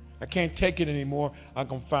 I can't take it anymore. I'm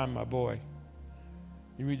going to find my boy.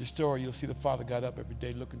 You read the story, you'll see the father got up every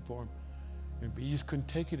day looking for him. And he just couldn't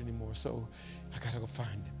take it anymore, so I got to go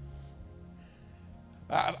find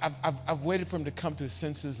him. I've waited for him to come to his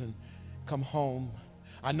senses and come home.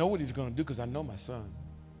 I know what he's going to do because I know my son.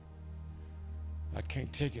 I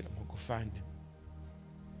can't take it. I'm going to go find him.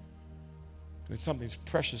 When something's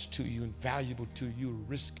precious to you and valuable to you,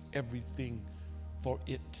 risk everything for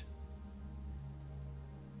it.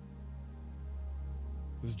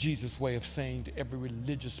 It was Jesus' way of saying to every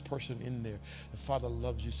religious person in there, the Father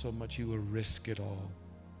loves you so much he will risk it all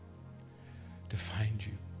to find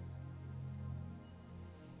you.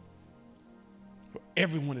 For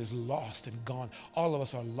everyone is lost and gone. All of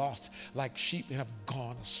us are lost like sheep and have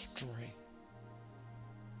gone astray.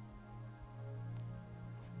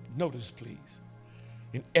 Notice, please,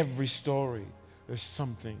 in every story, there's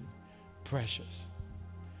something precious.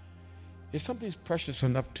 If something's precious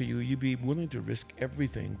enough to you, you'd be willing to risk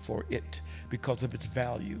everything for it because of its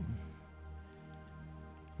value,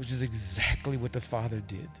 which is exactly what the Father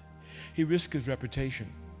did. He risked his reputation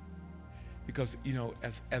because, you know,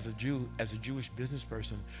 as a Jew, as a Jewish business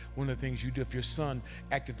person, one of the things you do, if your son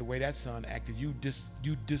acted the way that son acted, you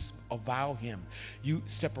disavow him. You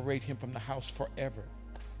separate him from the house forever.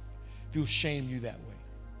 If he'll shame you that way.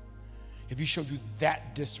 If he showed you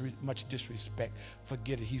that much disrespect,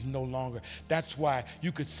 forget it. He's no longer. That's why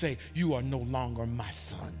you could say, you are no longer my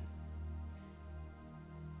son.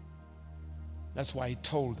 That's why he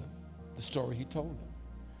told them the story he told them.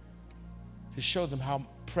 To show them how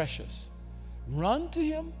precious. Run to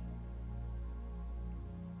him.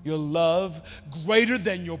 Your love greater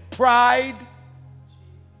than your pride.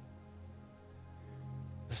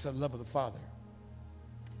 That's the love of the Father.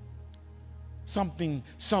 Something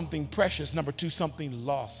precious. Number two, something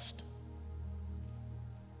lost.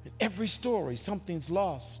 In every story, something's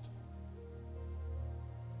lost.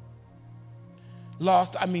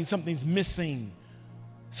 Lost, I mean something's missing.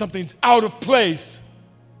 Something's out of place.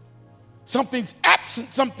 Something's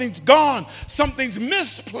absent. Something's gone. Something's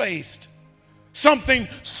misplaced. Something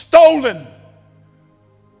stolen.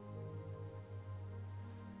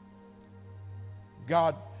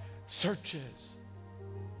 God searches.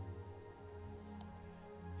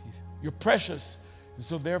 You're precious. And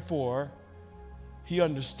so therefore, he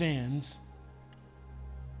understands.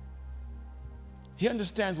 He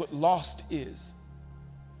understands what lost is.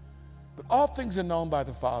 But all things are known by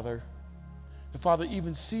the Father. The Father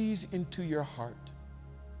even sees into your heart.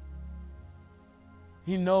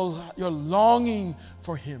 He knows you're longing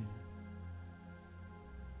for him.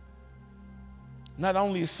 Not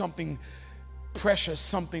only is something precious,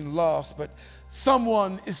 something lost, but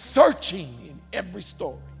someone is searching in every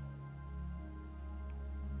story.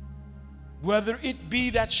 Whether it be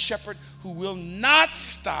that shepherd who will not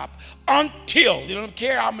stop until, you don't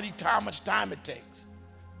care how much time it takes.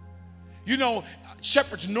 You know,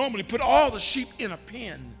 shepherds normally put all the sheep in a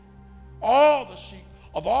pen. All the sheep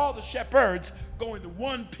of all the shepherds go into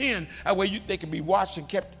one pen. That way they can be watched and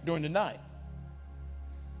kept during the night.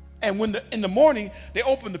 And when in the morning, they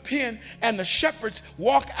open the pen and the shepherds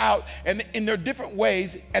walk out and in their different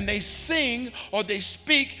ways and they sing or they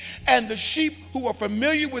speak, and the sheep who are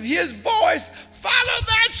familiar with his voice follow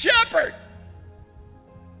that shepherd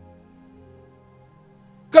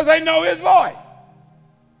because they know his voice.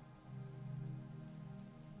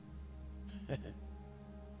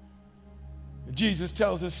 Jesus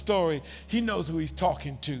tells this story. He knows who he's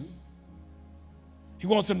talking to. He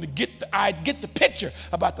wants them to get the picture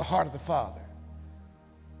about the heart of the Father.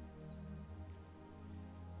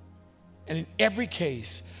 And in every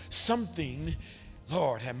case, something,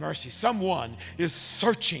 Lord have mercy, someone is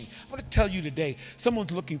searching. I want to tell you today,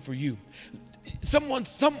 someone's looking for you.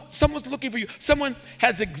 Someone's looking for you. Someone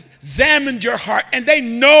has examined your heart and they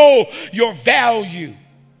know your value.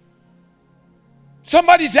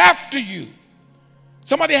 Somebody's after you.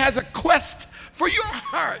 Somebody has a quest for your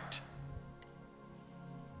heart.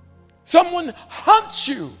 Someone hunts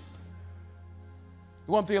you.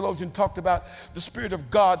 One theologian talked about the Spirit of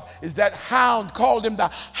God is that hound, called him the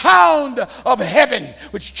hound of heaven,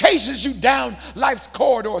 which chases you down life's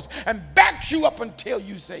corridors and backs you up until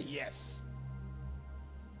you say yes.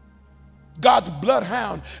 God's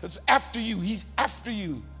bloodhound is after you. He's after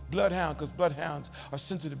you. Bloodhound, because bloodhounds are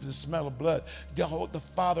sensitive to the smell of blood. The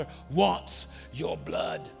Father wants your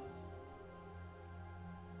blood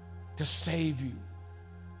to save you.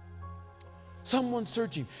 Someone's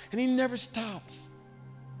searching, and he never stops.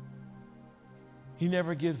 He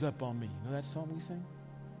never gives up on me. You know that song we sing?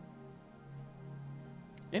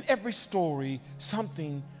 In every story,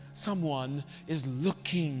 someone is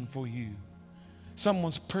looking for you.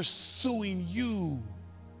 Someone's pursuing you.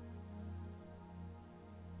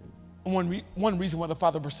 One reason why the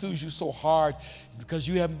Father pursues you so hard is because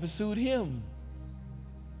you haven't pursued him.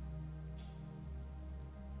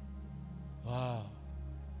 Wow.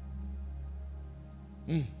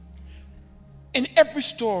 In every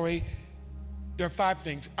story, there are 5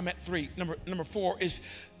 things. I'm at 3. Number 4 is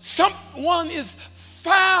someone is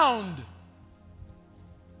found.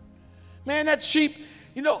 Man, that sheep,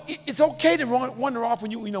 it's okay to wander off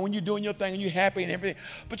when when you're doing your thing and you're happy and everything.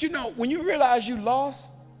 But when you realize you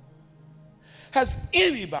lost, has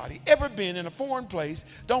anybody ever been in a foreign place,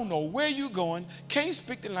 don't know where you're going, can't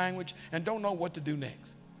speak the language, and don't know what to do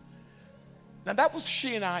next? Now, that was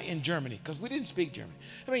she and I in Germany, because we didn't speak German.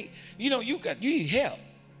 I mean, you need help.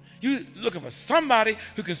 You're looking for somebody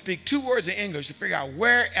who can speak 2 words in English to figure out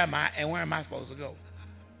where am I and where am I supposed to go.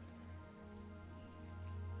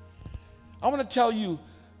 I want to tell you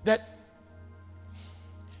that,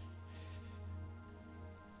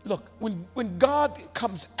 look, when God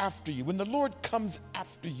comes after you, when the Lord comes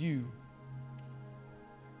after you,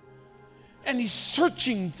 and he's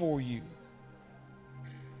searching for you,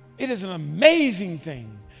 it is an amazing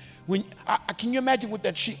thing. Can you imagine what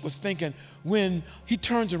that sheep was thinking when he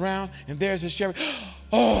turns around and there's his shepherd?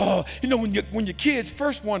 Oh, when your kids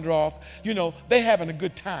first wander off, they having a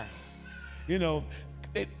good time. You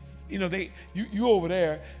over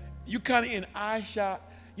there, you kind of in eye shot,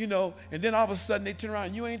 and then all of a sudden they turn around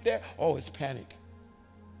and you ain't there. Oh, it's panic.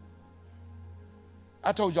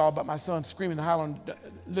 I told y'all about my son screaming and hollering,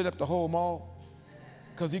 lit up the whole mall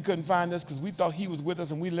because he couldn't find us because we thought he was with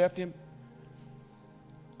us and we left him.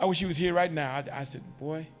 I wish he was here right now. I said,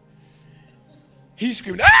 boy, he's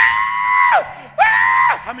screaming, ah!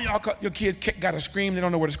 Ah! How many of y'all your kids got a scream? They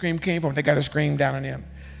don't know where the scream came from. They got a scream down on them.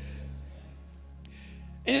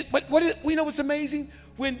 But we know what's amazing?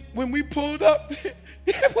 When we pulled up,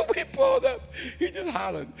 he just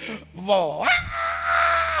hollered, wow.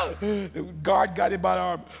 The guard got him by the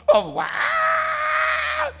arm. Oh, wow.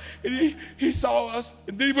 And he saw us,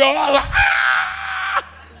 and then he went, ah!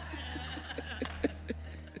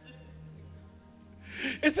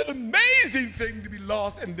 It's an amazing thing to be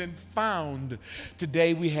lost and then found.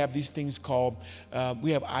 Today we have these things called,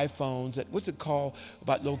 we have iPhones. What's it called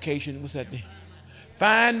about location? What's that thing?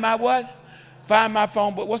 Find my what? Find my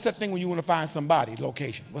phone. But what's that thing when you want to find somebody?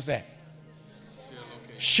 Location. What's that?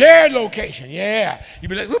 Shared location. Yeah. You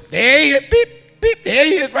be like, whoop, there he is. Beep, beep. There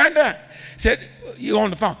he is right now. Said, you're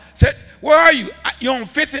on the phone. Said, where are you? You're on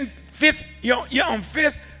 5th and 5th. You're on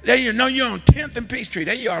 5th. There you know you're on 10th and Peachtree.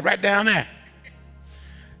 There you are right down there.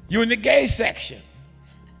 You're in the gay section.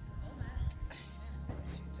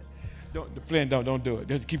 Flynn, don't do it.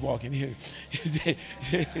 Just keep walking here.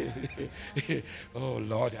 Oh,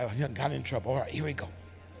 Lord, I got in trouble. All right, here we go.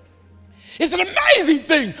 It's an amazing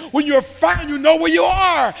thing when you're found, you know where you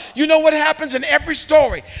are. You know what happens in every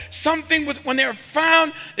story. Something was, when they were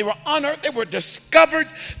found, they were unearthed, they were discovered,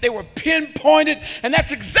 they were pinpointed, and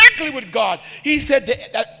that's exactly what God, he said to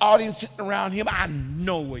that audience sitting around him, I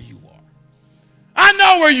know where you are. I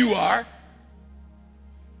know where you are.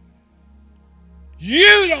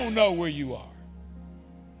 You don't know where you are.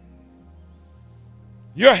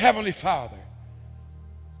 Your Heavenly Father,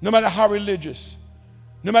 no matter how religious,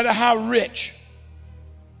 no matter how rich,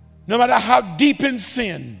 no matter how deep in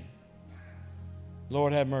sin,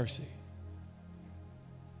 Lord have mercy.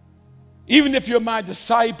 Even if you're my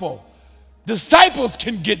disciple, disciples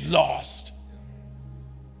can get lost.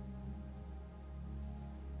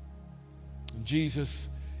 And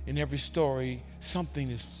Jesus, in every story,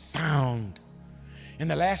 something is found. And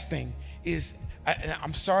the last thing is,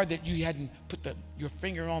 I'm sorry that you hadn't put your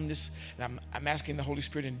finger on this, and I'm asking the Holy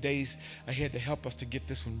Spirit in days ahead to help us to get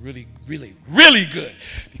this one really, really, really good.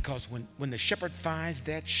 Because when the shepherd finds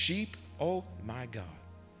that sheep, oh my God,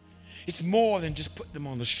 It's more than just putting them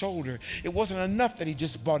on the shoulder. It wasn't enough that he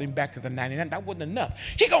just brought him back to the 99. That wasn't enough.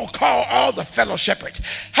 He gonna call all the fellow shepherds.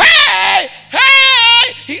 Hey,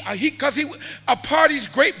 a party's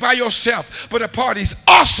great by yourself, but a party's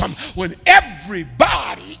awesome when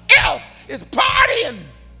everybody else is partying.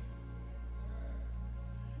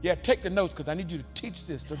 Yeah, take the notes, because I need you to teach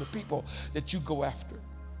this to the people that you go after.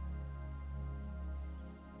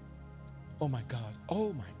 Oh my God,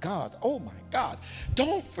 oh my God, oh my God.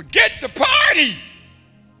 Don't forget the party.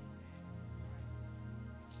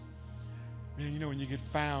 Man, you know when you get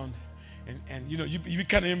found and you know, you be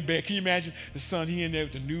kind of embarrassed. Can you imagine the son, he in there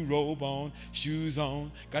with the new robe on, shoes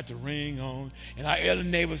on, got the ring on, and our elder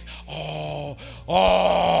neighbors, oh,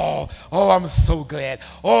 I'm so glad.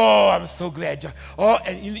 Oh, I'm so glad. Oh,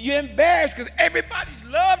 and you're embarrassed because everybody's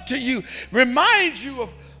love to you reminds you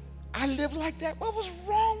of, I live like that. What was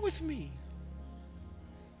wrong with me?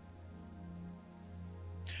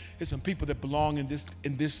 There's some people that belong in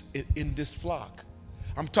this flock.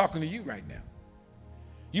 I'm talking to you right now.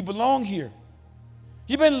 You belong here.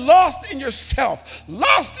 You've been lost in yourself,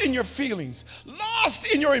 lost in your feelings,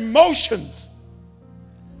 lost in your emotions.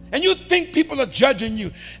 And you think people are judging you.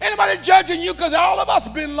 Anybody judging you? Because all of us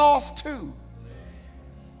have been lost too.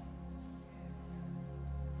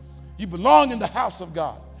 You belong in the house of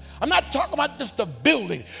God. I'm not talking about just the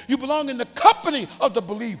building. You belong in the company of the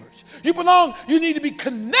believers. You need to be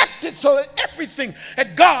connected so that everything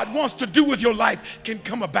that God wants to do with your life can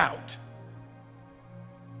come about.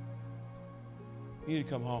 You need to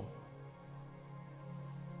come home.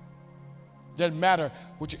 Doesn't matter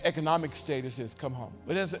what your economic status is, come home.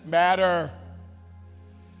 It doesn't matter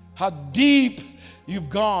how deep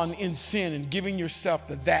you've gone in sin and giving yourself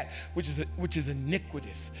to that which is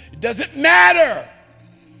iniquitous. It doesn't matter.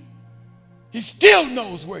 He still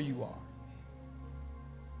knows where you are.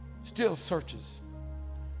 Still searches.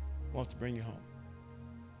 Wants to bring you home.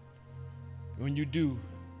 When you do,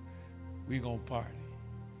 we're going to party.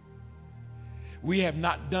 We have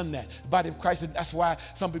not done that. The body of Christ, that's why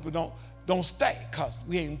some people don't stay, because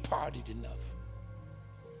we ain't partied enough.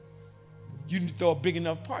 You didn't throw a big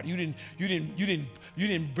enough party. You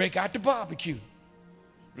didn't break out the barbecue.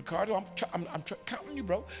 Ricardo, I'm counting you,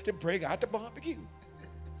 bro, to break out the barbecue.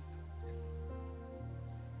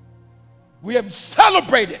 We haven't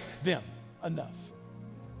celebrated them enough.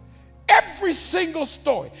 Every single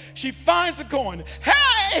story, she finds a coin.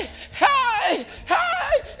 Hey.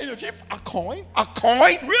 And a coin?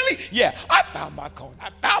 Really? Yeah, I found my coin. I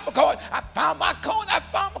found my coin. I found my coin. I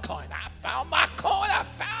found my coin. I found my coin. I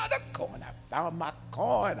found a coin. I found my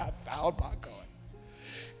coin. I found my coin.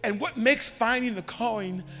 And what makes finding the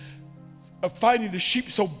coin, finding the sheep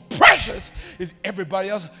so precious, is everybody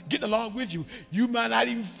else getting along with you. You might not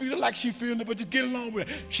even feel like she's feeling it, but just get along with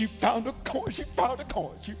it. She found a coin. She found a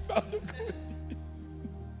coin. She found a coin.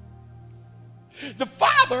 The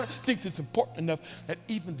Father thinks it's important enough that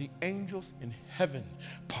even the angels in heaven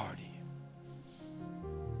party.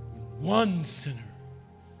 One sinner.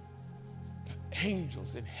 The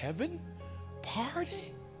angels in heaven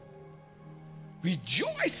party.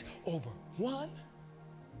 Rejoice over one.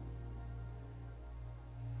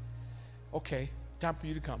 Okay, time for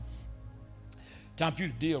you to come. Time for you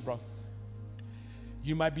to deal, bro.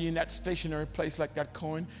 You might be in that stationary place like that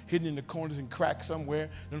coin, hidden in the corners and cracks somewhere,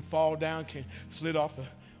 then fall down, can slid off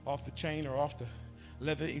the chain or off the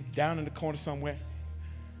leather, down in the corner somewhere.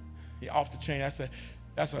 Yeah, off the chain.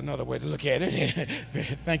 That's another way to look at it.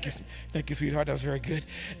 Thank you, sweetheart. That was very good.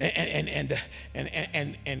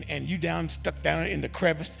 And you stuck down in the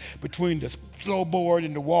crevice between the floorboard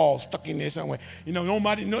and the wall, stuck in there somewhere. You know,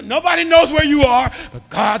 nobody knows where you are, but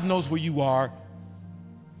God knows where you are.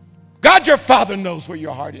 God, your Father, knows where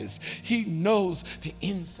your heart is. He knows the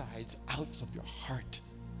insides, outs of your heart.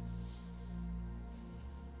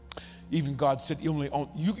 Even God said, you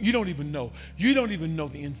don't even know. You don't even know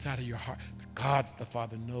the inside of your heart. But God, the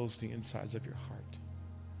Father, knows the insides of your heart.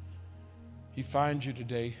 He finds you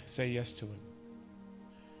today. Say yes to him.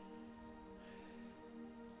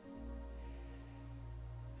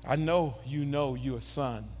 I know you're a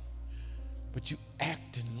son, but you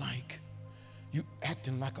acting like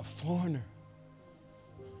a foreigner.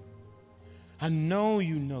 I know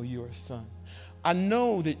you're a son. I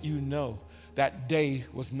know that you know that day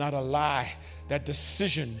was not a lie. That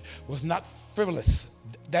decision was not frivolous.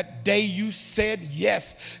 That day you said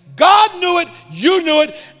yes. God knew it. You knew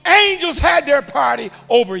it. Angels had their party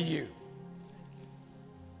over you.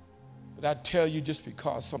 But I tell you, just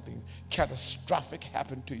because something catastrophic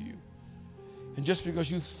happened to you, and just because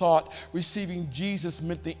you thought receiving Jesus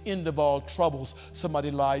meant the end of all troubles, somebody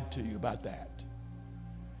lied to you about that.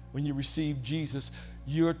 When you received Jesus,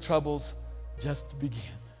 your troubles just begin.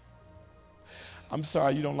 I'm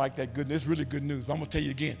sorry you don't like that good news. It's really good news, but I'm going to tell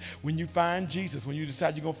you again. When you find Jesus, when you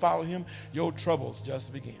decide you're going to follow him, your troubles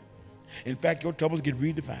just begin. In fact, your troubles get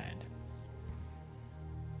redefined.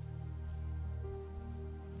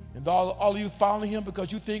 And all of you following him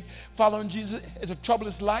because you think following Jesus is a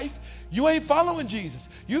troublous life, you ain't following Jesus.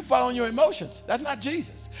 You following your emotions. That's not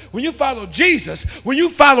Jesus. When you follow Jesus, when you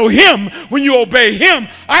follow him, when you obey him,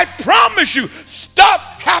 I promise you, stuff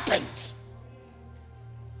happens.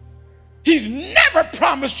 He's never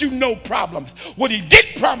promised you no problems. What he did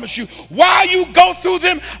promise you, while you go through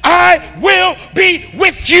them, I will be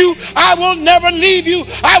with you. I will never leave you.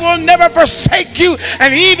 I will never forsake you.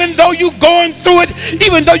 And even though you're going through it,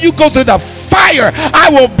 even though you go through the fire, I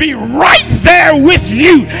will be right there with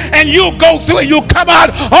you. And you'll go through it. You'll come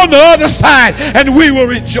out on the other side, and we will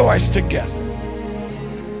rejoice together.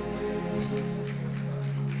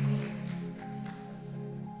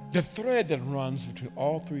 The thread that runs between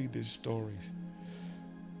all three of these stories,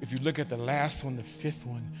 if you look at the last one, the fifth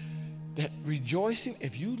one, that rejoicing,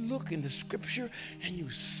 if you look in the scripture and you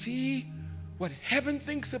see what heaven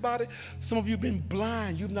thinks about it, some of you have been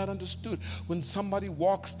blind, you've not understood. When somebody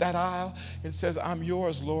walks that aisle and says, I'm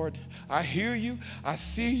yours, Lord, I hear you, I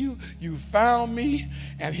see you, you found me,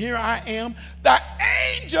 and here I am. The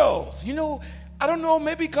angels, I don't know,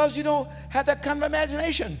 maybe because you don't have that kind of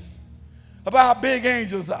imagination about how big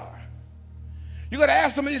angels are. You got to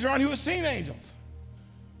ask some of these around who have seen angels.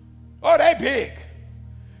 Oh, they big,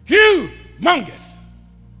 humongous.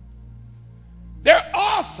 They're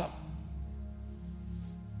awesome.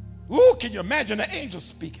 Ooh, can you imagine an angel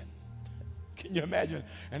speaking? Can you imagine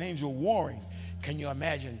an angel warring? Can you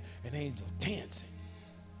imagine an angel dancing?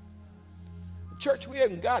 Church, we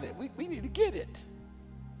haven't got it. We need to get it.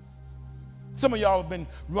 Some of y'all have been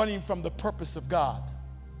running from the purpose of God.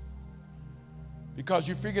 Because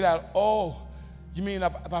you figured out, oh, you mean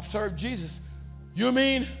if I've served Jesus, you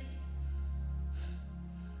mean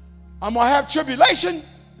I'm going to have tribulation?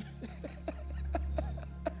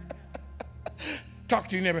 Talk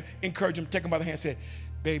to your neighbor, encourage him, take him by the hand, say,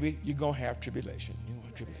 baby, you're going to have tribulation. You're going to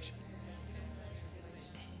have tribulation.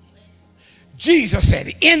 Jesus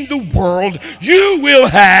said, in the world, you will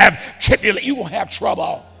have tribulation. You will have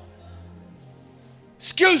trouble.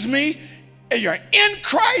 Excuse me. If you're in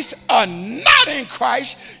Christ or not in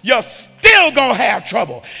Christ, you're still going to have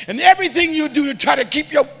trouble. And everything you do to try to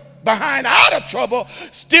keep your behind out of trouble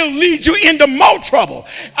still leads you into more trouble.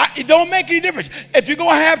 It don't make any difference. If you're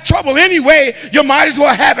going to have trouble anyway, you might as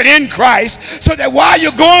well have it in Christ so that while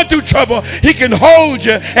you're going through trouble, he can hold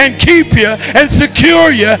you and keep you and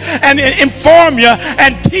secure you and inform you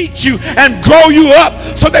and teach you and grow you up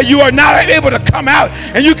so that you are now able to come out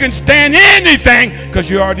and you can stand anything because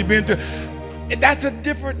you've already been through. That's a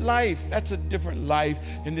different life. That's a different life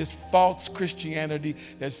than this false Christianity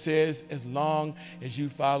that says as long as you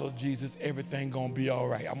follow Jesus, everything gonna be all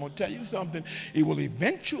right. I'm gonna tell you something. It will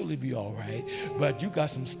eventually be all right, but you got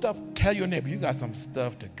some stuff. Tell your neighbor you got some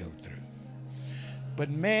stuff to go through. But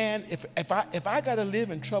man, if I gotta live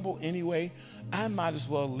in trouble anyway, I might as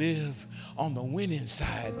well live on the winning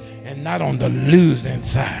side and not on the losing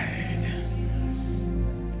side.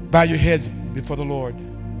 Bow your heads before the Lord.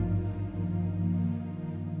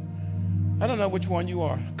 I don't know which one you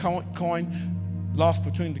are. Coin lost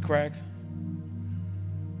between the cracks.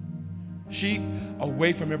 Sheep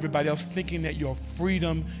away from everybody else, thinking that your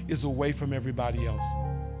freedom is away from everybody else.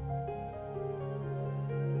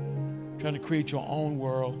 Trying to create your own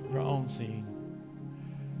world, your own scene.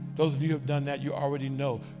 Those of you who have done that, you already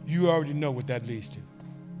know. You already know what that leads to.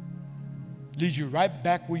 Leads you right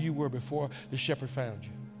back where you were before the shepherd found you.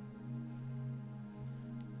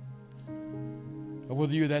 Or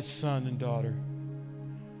whether you're that son and daughter,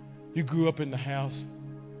 you grew up in the house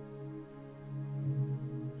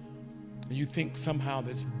and you think somehow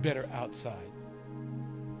that it's better outside.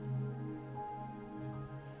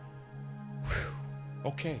 Whew.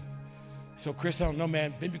 Okay. So Chris, I don't know,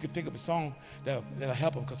 man, maybe you could think of a song that'll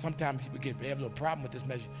help them, because sometimes people have a little problem with this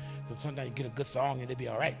message. So sometimes you get a good song and they'll be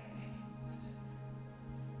all right.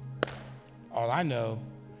 All I know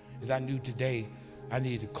is I knew today I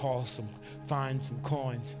needed to find some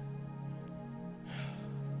coins,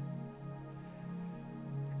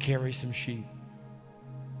 carry some sheep,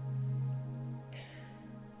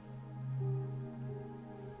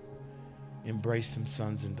 embrace some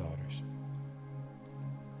sons and daughters.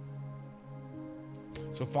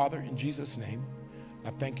 So Father, in Jesus' name,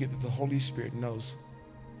 I thank you that the Holy Spirit knows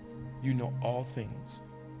you know all things.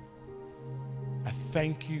 I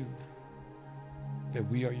thank you that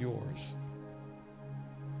we are yours.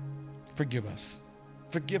 Forgive us.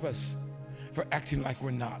 Forgive us. for acting like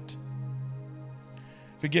we're not.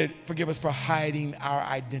 Forgive us for hiding our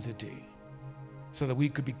identity so that we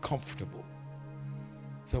could be comfortable,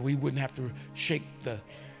 so we wouldn't have to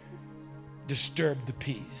disturb the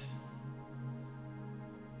peace.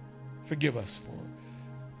 Forgive us for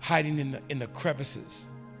hiding in the crevices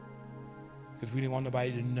because we didn't want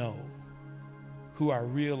nobody to know who our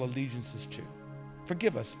real allegiance is to.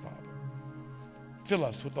 Forgive us, Father. Fill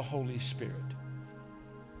us with the Holy Spirit.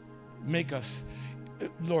 Make us,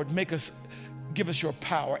 Lord, give us your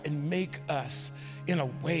power and make us in a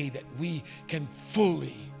way that we can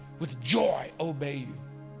fully, with joy, obey you.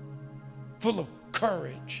 Full of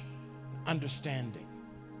courage, understanding,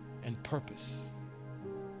 and purpose.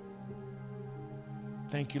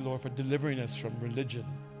 Thank you, Lord, for delivering us from religion.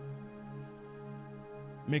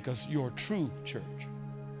 Make us your true church.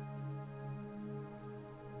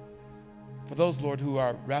 For those, Lord, who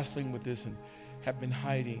are wrestling with this and have been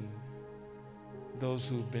hiding, those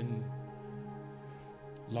who've been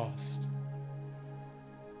lost,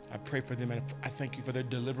 I pray for them and I thank you for their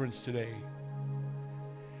deliverance today.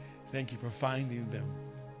 Thank you for finding them.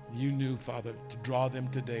 You knew, Father, to draw them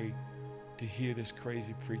today to hear this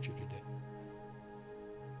crazy preacher today.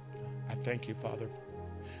 I thank you, Father,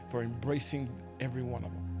 for embracing every one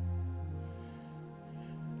of them.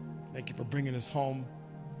 Thank you for bringing us home.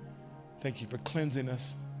 Thank you for cleansing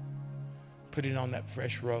us, putting on that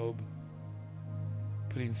fresh robe,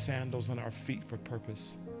 putting sandals on our feet for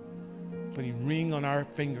purpose, putting ring on our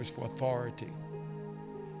fingers for authority,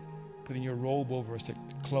 putting your robe over us that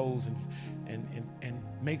clothes and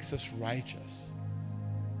makes us righteous.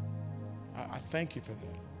 I thank you for that,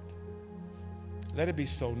 Lord. Let it be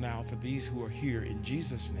so now for these who are here in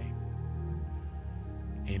Jesus' name.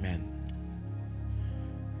 Amen.